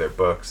things, their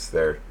books,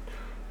 their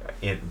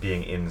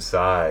being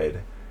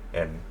inside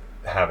and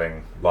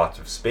having lots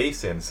of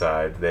space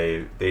inside,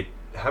 they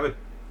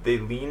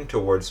lean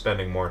towards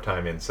spending more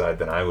time inside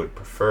than I would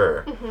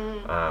prefer.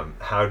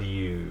 How do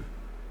you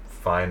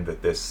find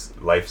that this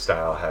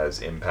lifestyle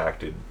has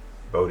impacted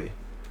Bodhi?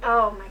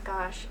 Oh my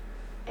gosh.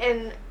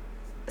 In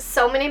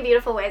so many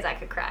beautiful ways I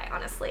could cry,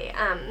 honestly.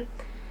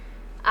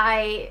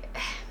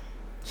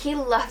 He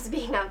loves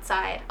being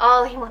outside.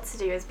 All he wants to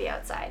do is be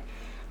outside.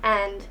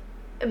 And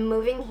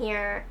moving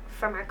here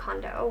from our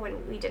condo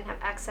when we didn't have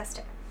access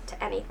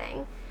to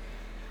anything,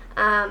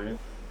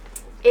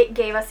 it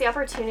gave us the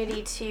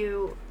opportunity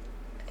to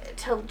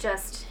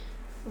just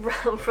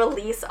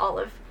release all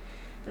of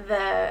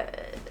the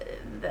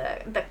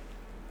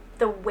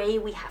way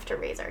we have to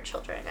raise our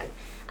children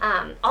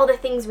and all the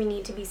things we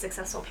need to be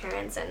successful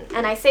parents.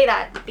 And I say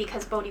that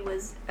because Bodhi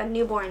was a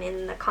newborn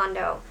in the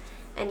condo,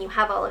 and you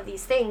have all of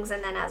these things,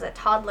 and then as a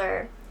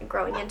toddler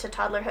growing into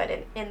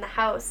toddlerhood in the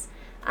house,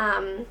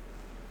 in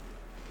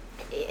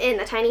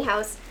the tiny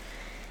house,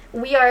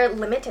 we are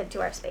limited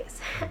to our space.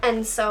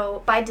 And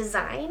so by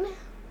design,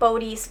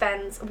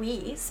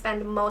 we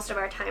spend most of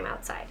our time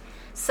outside.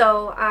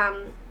 So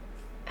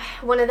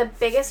one of the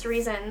biggest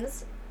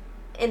reasons,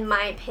 in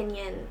my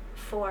opinion,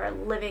 for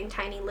living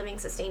tiny, living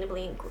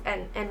sustainably,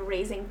 and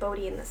raising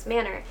Bodhi in this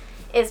manner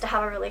is to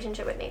have a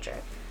relationship with nature.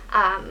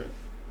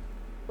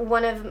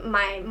 One of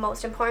my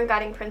most important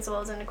guiding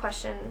principles, and a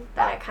question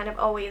that I kind of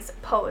always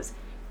pose,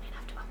 you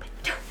have to open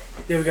the door.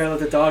 Yeah, we gotta let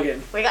the dog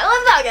in. We gotta let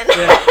the dog in.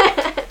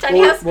 Yeah.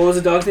 Tiny house. What was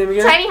the dog's name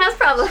again? Tiny house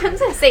problems.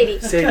 Sadie.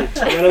 Sadie.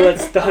 We gotta let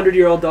the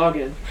 100-year-old dog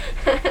in.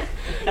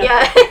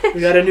 Yeah. We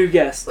got a new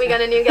guest. We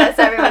got a new guest,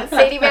 everyone.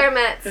 Sadie Bear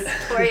Metz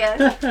for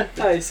you.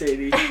 Hi,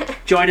 Sadie.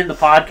 Joining the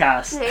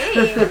podcast.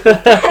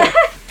 Hey.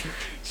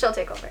 She'll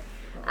take over.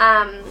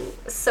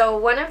 So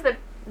one of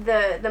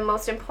the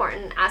most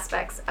important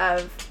aspects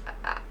of,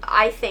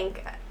 I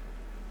think,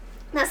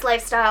 this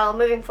lifestyle,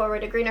 moving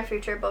forward, a greener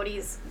future,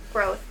 Bodhi's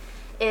growth,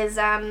 is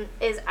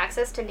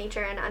access to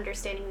nature and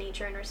understanding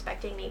nature and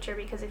respecting nature,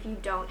 because if you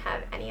don't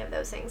have any of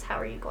those things, how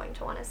are you going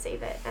to want to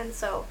save it? And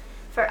so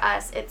for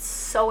us, it's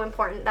so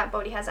important that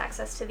Bodhi has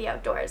access to the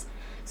outdoors.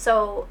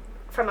 So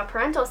from a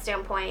parental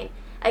standpoint,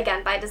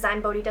 again, by design,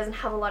 Bodhi doesn't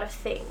have a lot of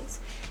things.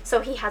 So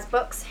he has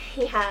books,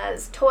 he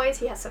has toys,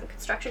 he has some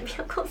construction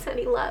vehicles that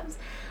he loves.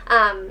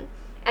 And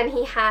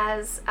he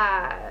has,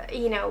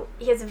 he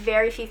has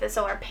very few things.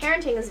 So our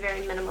parenting is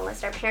very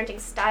minimalist. Our parenting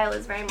style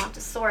is very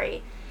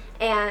Montessori.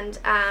 And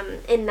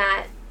in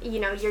that,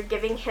 you're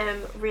giving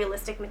him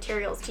realistic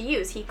materials to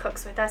use. He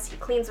cooks with us, he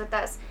cleans with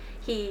us,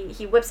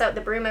 he whips out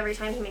the broom every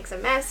time he makes a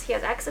mess. He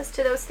has access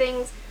to those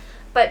things.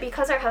 But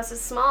because our house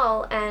is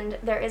small and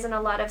there isn't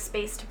a lot of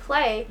space to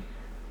play,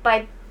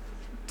 by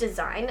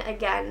design,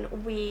 again,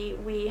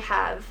 we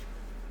have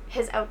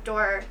his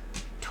outdoor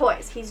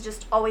toys. He's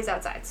just always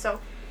outside. So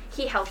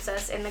he helps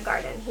us in the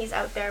garden. He's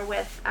out there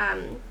with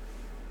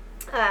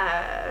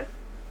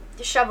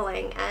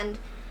shoveling and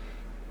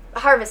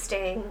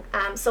harvesting.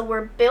 So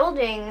we're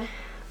building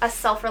a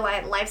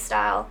self-reliant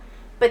lifestyle,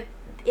 but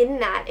in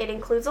that, it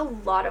includes a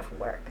lot of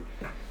work.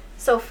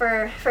 So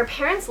for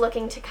parents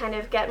looking to kind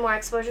of get more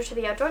exposure to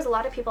the outdoors, a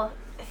lot of people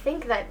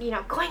think that,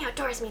 going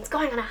outdoors means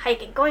going on a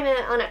hike and going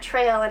on a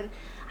trail, and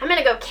I'm going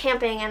to go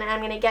camping and I'm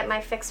going to get my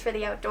fix for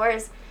the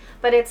outdoors.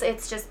 But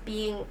it's just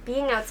being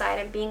outside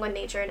and being with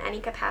nature in any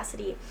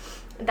capacity.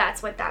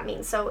 That's what that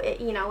means. So,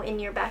 in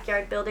your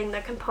backyard, building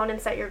the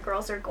components that your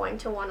girls are going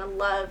to want to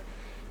love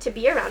to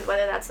be around,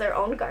 whether that's their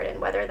own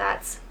garden, whether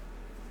that's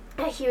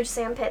a huge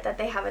sand pit that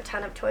they have a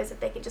ton of toys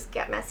that they can just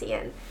get messy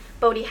in.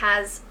 Bodhi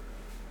has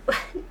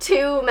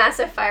 2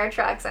 massive fire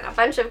trucks and a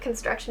bunch of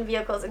construction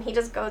vehicles, and he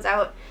just goes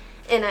out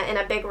in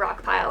a big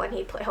rock pile and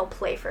he'll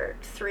play for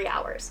 3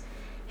 hours.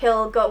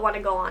 He'll want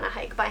to go on a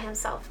hike by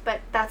himself,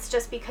 but that's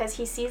just because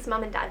he sees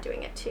mom and dad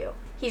doing it too.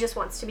 He just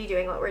wants to be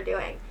doing what we're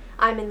doing.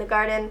 I'm in the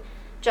garden,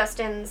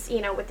 Justin's,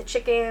 with the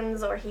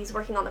chickens, or he's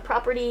working on the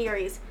property, or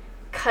he's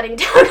cutting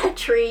down a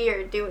tree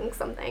or doing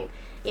something,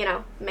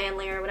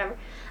 manly or whatever.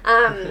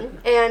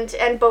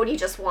 And Bodhi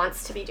just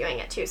wants to be doing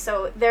it too.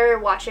 So they're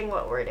watching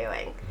what we're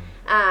doing,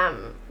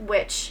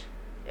 which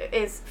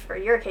is, for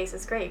your case,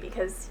 is great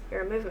because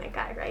you're a movement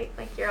guy, right?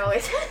 Like, you're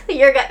always,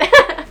 you're good.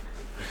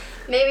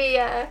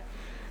 Maybe,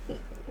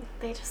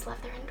 they just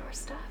love their indoor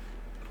stuff.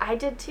 I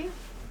did too.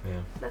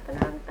 Yeah. Nothing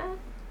wrong with that.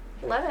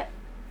 Love it.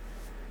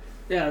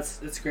 Yeah,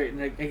 it's great.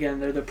 And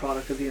again, they're the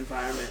product of the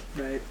environment,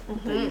 right?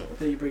 Mm-hmm.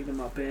 That you bring them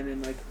up in,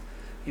 and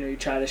you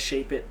try to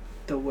shape it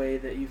the way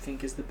that you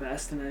think is the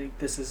best. And I think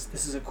this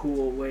is a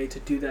cool way to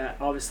do that.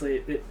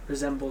 Obviously, it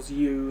resembles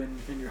you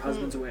and your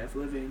husband's way of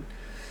living.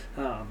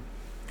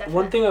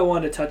 One thing I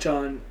wanted to touch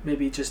on,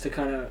 maybe just to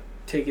kind of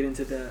take it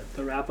into the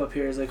wrap up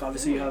here, is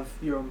obviously you have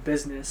your own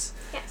business.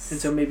 Yes.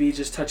 And so maybe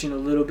just touching a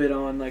little bit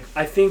on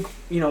I think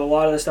a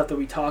lot of the stuff that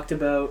we talked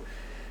about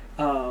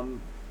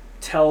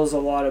tells a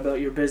lot about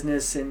your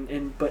business,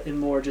 but in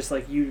more just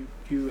you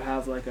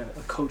have a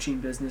coaching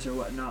business or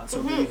whatnot.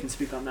 So maybe you can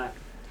speak on that.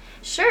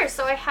 Sure.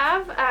 So I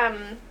have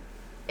I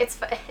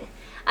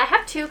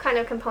have 2 kind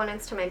of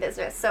components to my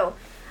business. So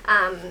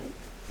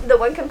the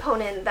one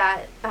component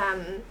that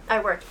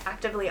I work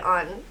actively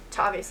on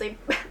to obviously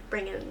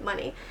bring in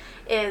money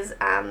is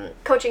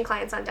coaching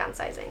clients on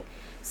downsizing.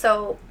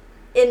 So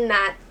in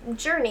that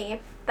journey,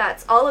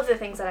 that's all of the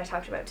things that I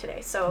talked about today.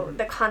 So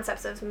the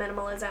concepts of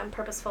minimalism,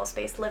 purposeful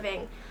space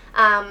living.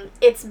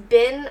 It's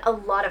been a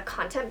lot of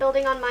content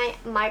building on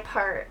my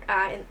part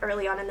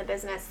early on in the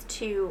business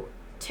to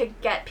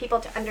get people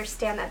to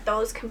understand that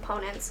those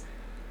components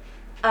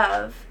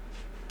of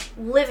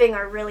living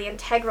are really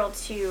integral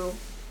to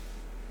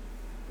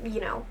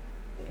the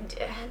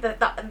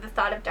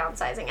thought of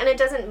downsizing. And it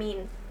doesn't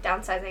mean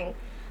downsizing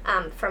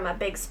from a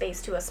big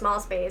space to a small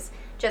space,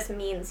 just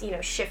means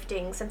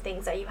shifting some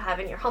things that you have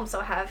in your home. So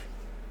I have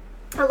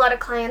a lot of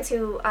clients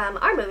who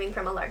are moving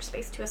from a large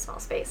space to a small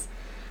space.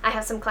 I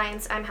have some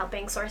clients I'm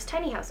helping source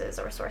tiny houses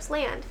or source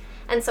land,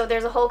 and so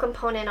there's a whole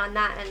component on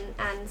that.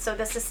 And so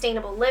the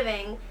sustainable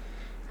living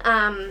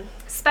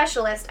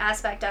specialist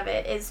aspect of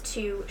it is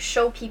to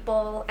show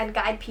people and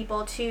guide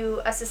people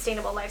to a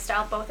sustainable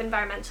lifestyle, both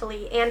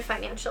environmentally and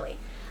financially.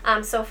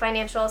 So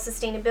financial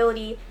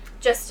sustainability,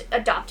 just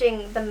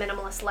adopting the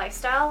minimalist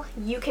lifestyle,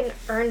 you can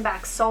earn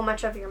back so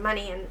much of your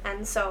money.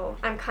 And so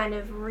I'm kind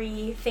of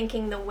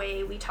rethinking the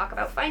way we talk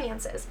about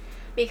finances,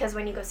 because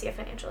when you go see a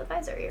financial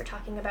advisor, you're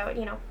talking about,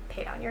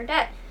 pay down your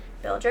debt,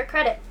 build your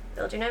credit,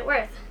 build your net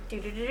worth,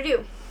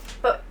 do.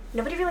 But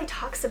nobody really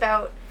talks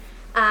about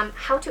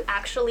how to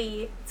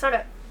actually,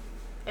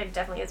 it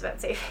definitely is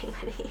about saving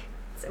money,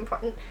 it's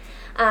important,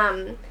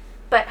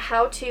 but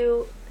how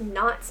to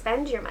not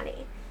spend your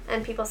money.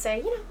 And people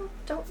say,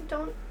 don't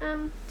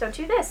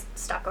do this,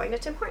 stop going to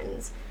Tim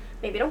Hortons,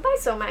 maybe don't buy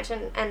so much,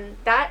 and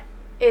that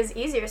is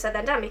easier said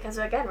than done, because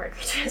again, we're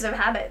creatures of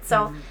habit.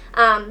 So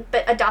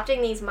but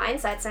adopting these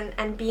mindsets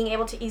and being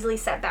able to easily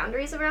set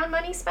boundaries around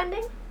money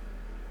spending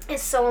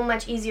is so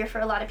much easier for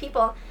a lot of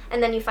people.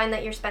 And then you find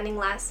that you're spending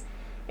less,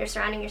 you're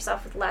surrounding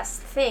yourself with less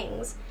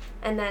things,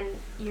 and then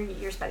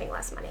you're spending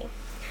less money.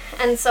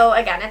 And so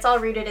again, it's all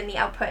rooted in the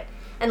output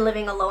and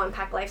living a low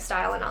impact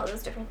lifestyle and all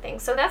those different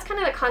things. So that's kind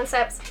of the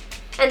concepts.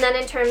 And then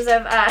in terms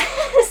of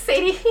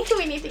Sadie,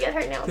 we need to get her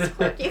nails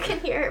clipped. You can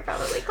hear her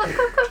probably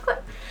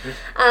clip.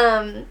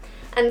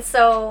 And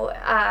so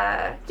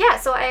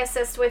so I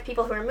assist with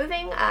people who are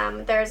moving.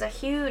 There's a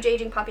huge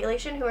aging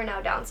population who are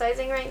now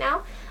downsizing right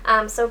now.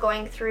 So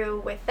going through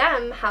with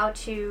them how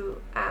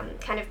to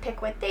kind of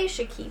pick what they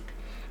should keep,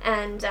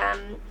 and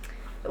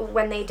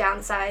when they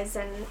downsize,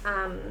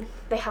 and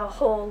they have a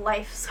whole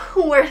life's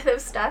worth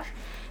of stuff.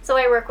 So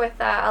I work with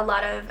a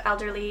lot of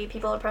elderly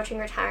people approaching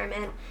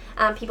retirement,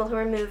 people who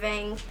are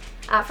moving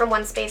from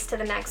one space to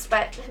the next.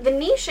 But the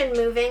niche in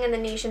moving and the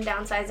niche in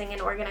downsizing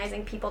and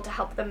organizing people to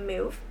help them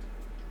move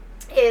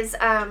is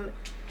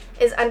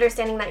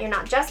understanding that you're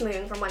not just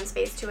moving from one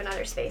space to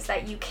another space,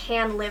 that you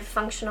can live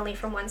functionally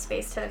from one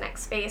space to the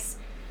next space,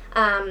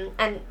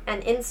 and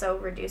in so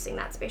reducing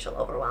that spatial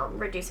overwhelm,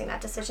 reducing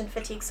that decision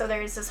fatigue. So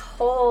there's this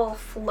whole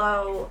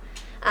flow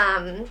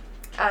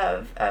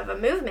of a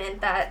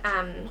movement that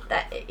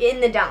in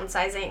the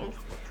downsizing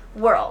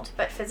world,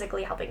 but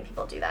physically helping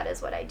people do that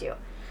is what I do.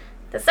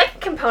 The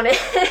second component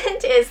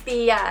is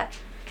the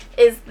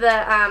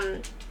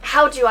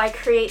how do I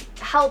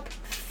help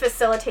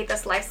facilitate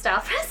this lifestyle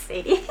for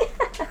Sadie?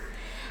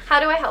 How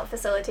do I help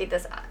facilitate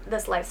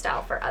this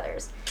lifestyle for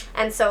others?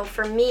 And so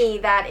for me,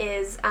 that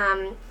is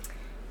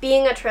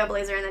being a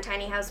trailblazer in the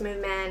tiny house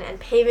movement and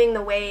paving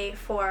the way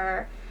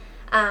for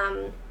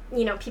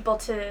people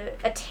to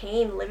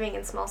attain living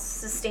in small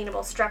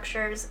sustainable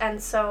structures.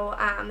 And so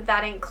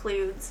that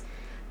includes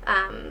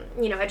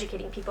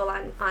educating people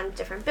on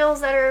different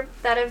bills that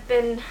have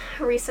been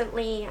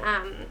recently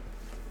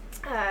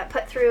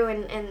put through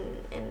in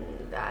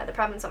the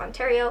province of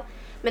Ontario.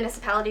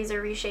 Municipalities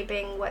are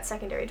reshaping what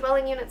secondary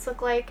dwelling units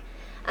look like.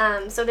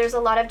 So there's a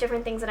lot of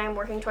different things that I'm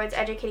working towards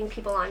educating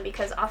people on,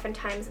 because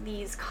oftentimes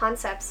these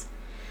concepts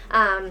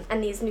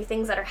and these new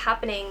things that are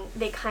happening,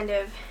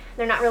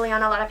 they're not really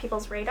on a lot of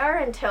people's radar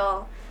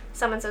until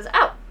someone says,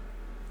 oh,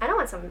 I don't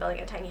want someone building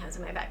a tiny house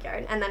in my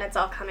backyard. And then it's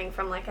all coming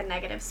from like a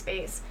negative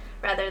space,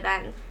 rather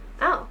than,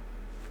 oh,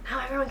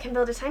 now everyone can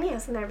build a tiny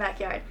house in their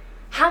backyard.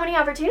 How many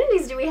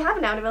opportunities do we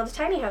have now to build a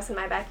tiny house in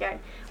my backyard?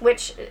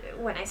 Which,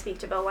 when I speak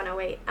to Bill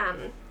 108,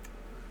 I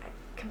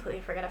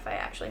completely forget if I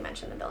actually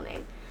mentioned the bill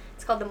name.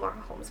 It's called the More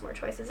Homes, More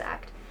Choices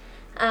Act.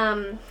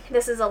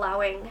 This is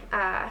allowing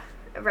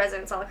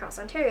residents all across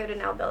Ontario to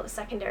now build a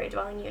secondary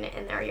dwelling unit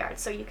in their yard.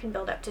 So you can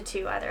build up to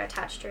 2, either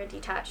attached or a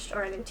detached,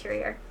 or an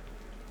interior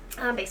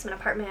basement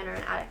apartment or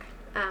an attic.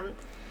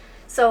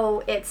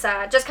 So it's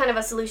just kind of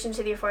a solution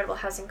to the affordable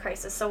housing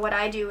crisis. So what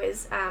I do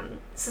is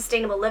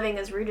sustainable living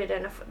is rooted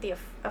in the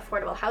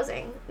affordable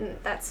housing. And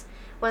that's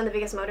one of the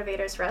biggest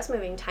motivators for us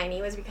moving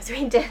tiny, was because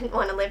we didn't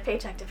want to live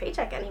paycheck to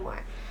paycheck anymore.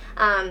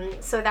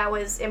 So that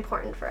was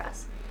important for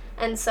us.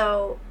 And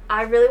so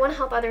I really want to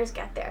help others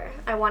get there.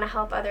 I want to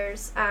help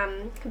others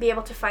be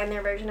able to find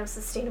their version of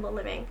sustainable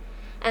living.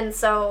 And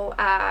so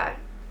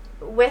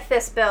with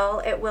this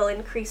bill, it will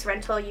increase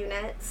rental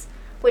units,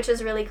 which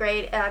is really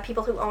great.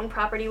 People who own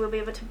property will be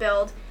able to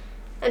build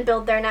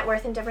their net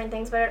worth in different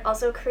things, but it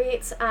also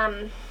creates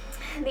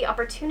the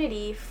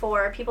opportunity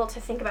for people to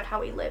think about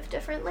how we live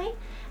differently.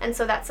 And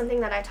so that's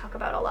something that I talk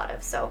about a lot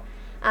of. So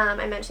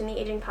I mentioned the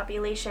aging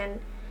population,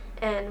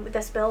 and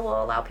this bill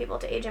will allow people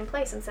to age in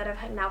place instead of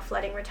now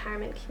flooding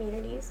retirement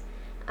communities,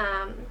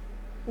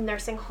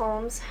 nursing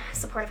homes,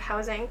 supportive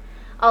housing,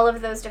 all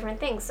of those different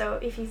things. So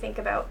if you think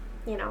about,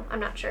 I'm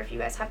not sure if you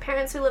guys have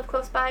parents who live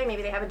close by.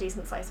 Maybe they have a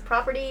decent slice of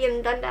property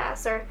in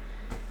Dundas or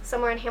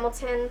somewhere in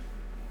Hamilton.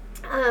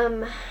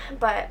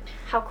 But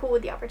how cool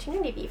would the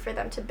opportunity be for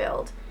them to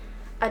build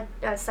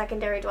a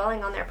secondary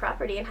dwelling on their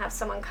property and have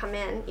someone come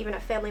in, even a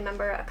family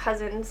member, a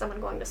cousin, someone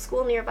going to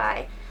school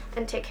nearby,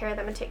 and take care of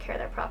them and take care of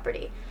their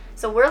property.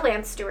 So we're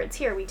land stewards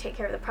here. We take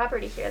care of the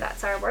property here.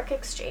 That's our work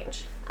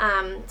exchange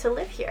to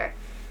live here.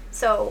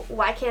 So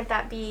why can't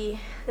that be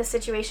the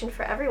situation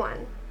for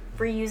everyone?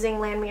 Reusing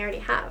land we already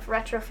have,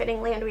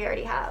 retrofitting land we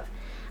already have,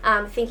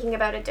 thinking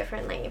about it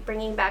differently,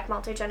 bringing back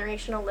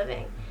multi-generational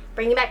living,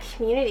 bringing back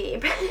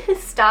community.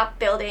 Stop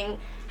building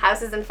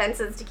houses and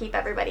fences to keep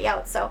everybody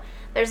out. So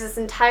there's this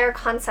entire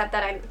concept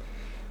that I'm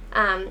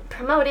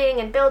promoting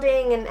and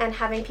building and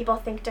having people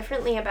think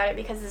differently about it,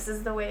 because this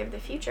is the way of the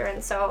future.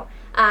 And so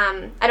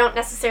I don't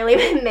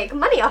necessarily make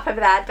money off of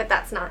that, but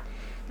that's not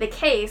the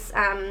case.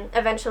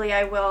 Eventually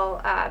I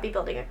will be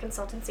building a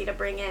consultancy to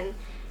bring in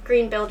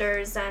green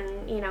builders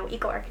and, you know,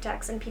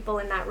 eco-architects and people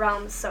in that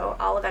realm. So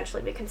I'll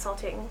eventually be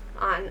consulting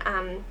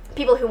on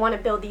people who want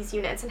to build these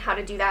units and how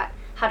to do that,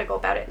 how to go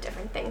about it, and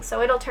different things.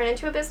 So it'll turn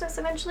into a business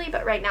eventually,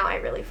 but right now I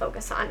really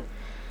focus on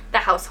the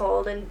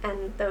household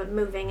and the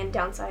moving and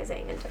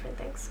downsizing and different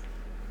things.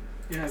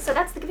 Yeah. So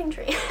that's the Giving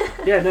Tree.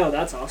 Yeah, no,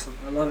 that's awesome.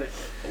 I love it.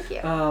 Thank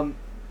you.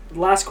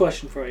 Last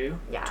question for you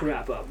Yeah. to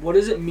wrap up. What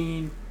does it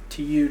mean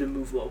to you to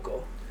move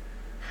local?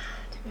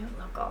 To move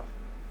local.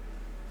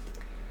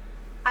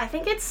 I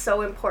think it's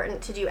so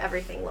important to do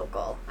everything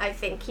local. I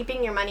think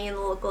keeping your money in the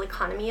local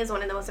economy is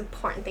one of the most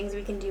important things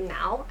we can do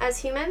now as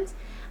humans.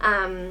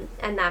 And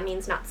that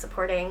means not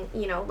supporting,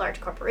 you know,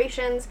 large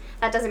corporations.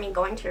 That doesn't mean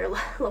going to your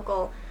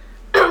local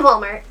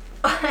Walmart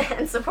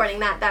and supporting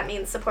that. That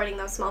means supporting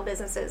those small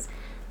businesses,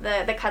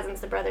 the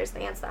cousins, the brothers, the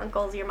aunts, the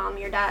uncles, your mom,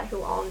 your dad,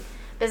 who own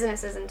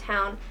businesses in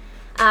town.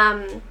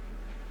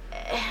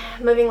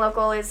 Moving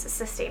local is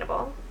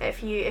sustainable.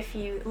 If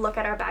you look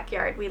at our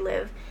backyard, we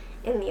live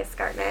in the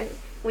escarpment.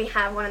 We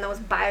have one of the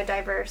most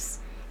biodiverse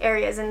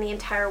areas in the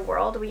entire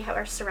world. We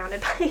are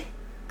surrounded by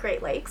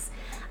Great Lakes.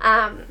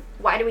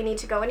 Why do we need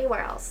to go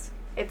anywhere else?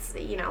 It's,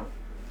 you know,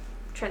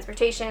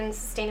 transportation,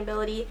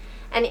 sustainability,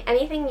 and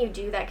anything you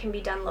do that can be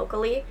done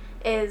locally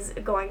is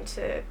going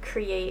to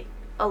create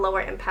a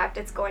lower impact.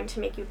 It's going to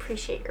make you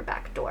appreciate your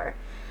back door.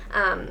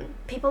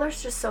 People are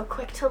just so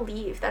quick to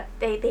leave that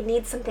they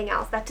need something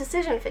else. That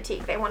decision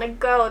fatigue. They want to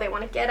go. They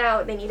want to get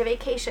out. They need a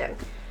vacation.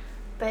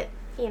 But,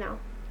 you know,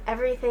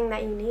 everything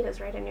that you need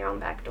is right in your own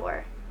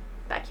backyard.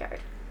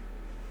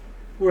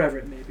 Wherever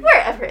it may be.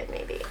 Wherever it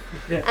may be.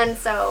 Yeah. And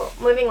so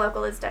moving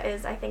local is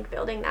I think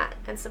building that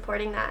and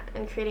supporting that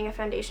and creating a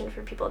foundation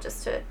for people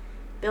just to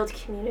build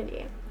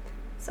community.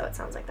 So it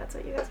sounds like that's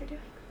what you guys are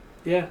doing.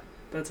 Yeah,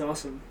 that's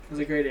awesome. That was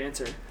a great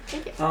answer.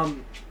 Thank you.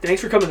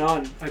 Thanks for coming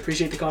on. I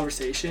appreciate the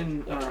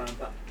conversation.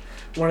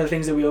 One of the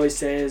things that we always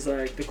say is,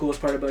 like, the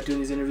coolest part about doing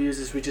these interviews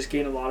is we just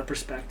gain a lot of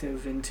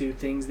perspective into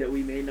things that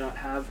we may not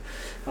have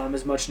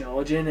as much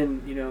knowledge in.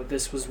 And, you know,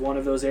 this was one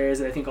of those areas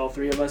that I think all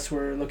three of us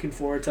were looking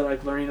forward to,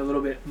 like, learning a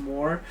little bit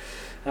more.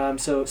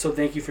 So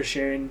thank you for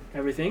sharing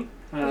everything.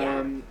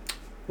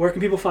 Where can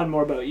people find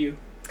more about you?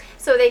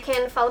 So they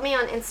can follow me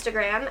on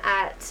Instagram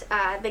at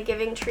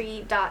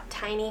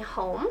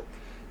thegivingtree.tinyhome.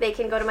 They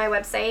can go to my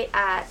website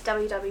at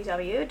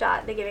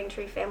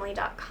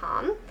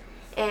www.thegivingtreefamily.com.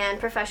 And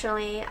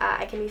professionally,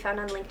 I can be found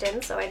on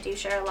LinkedIn, so I do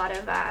share a lot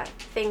of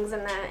things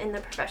in the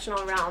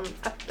professional realm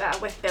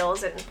with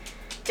bills and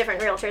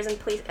different realtors and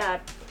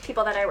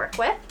people that I work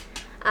with.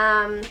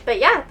 But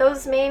yeah,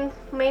 those main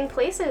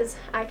places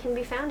I can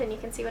be found, and you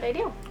can see what I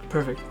do.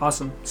 Perfect.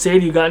 Awesome.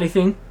 Sadie, you got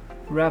anything?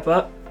 Wrap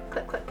up?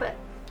 Click.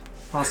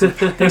 Awesome.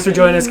 Thanks for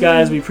joining us,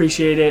 guys. We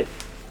appreciate it.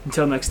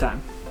 Until next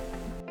time.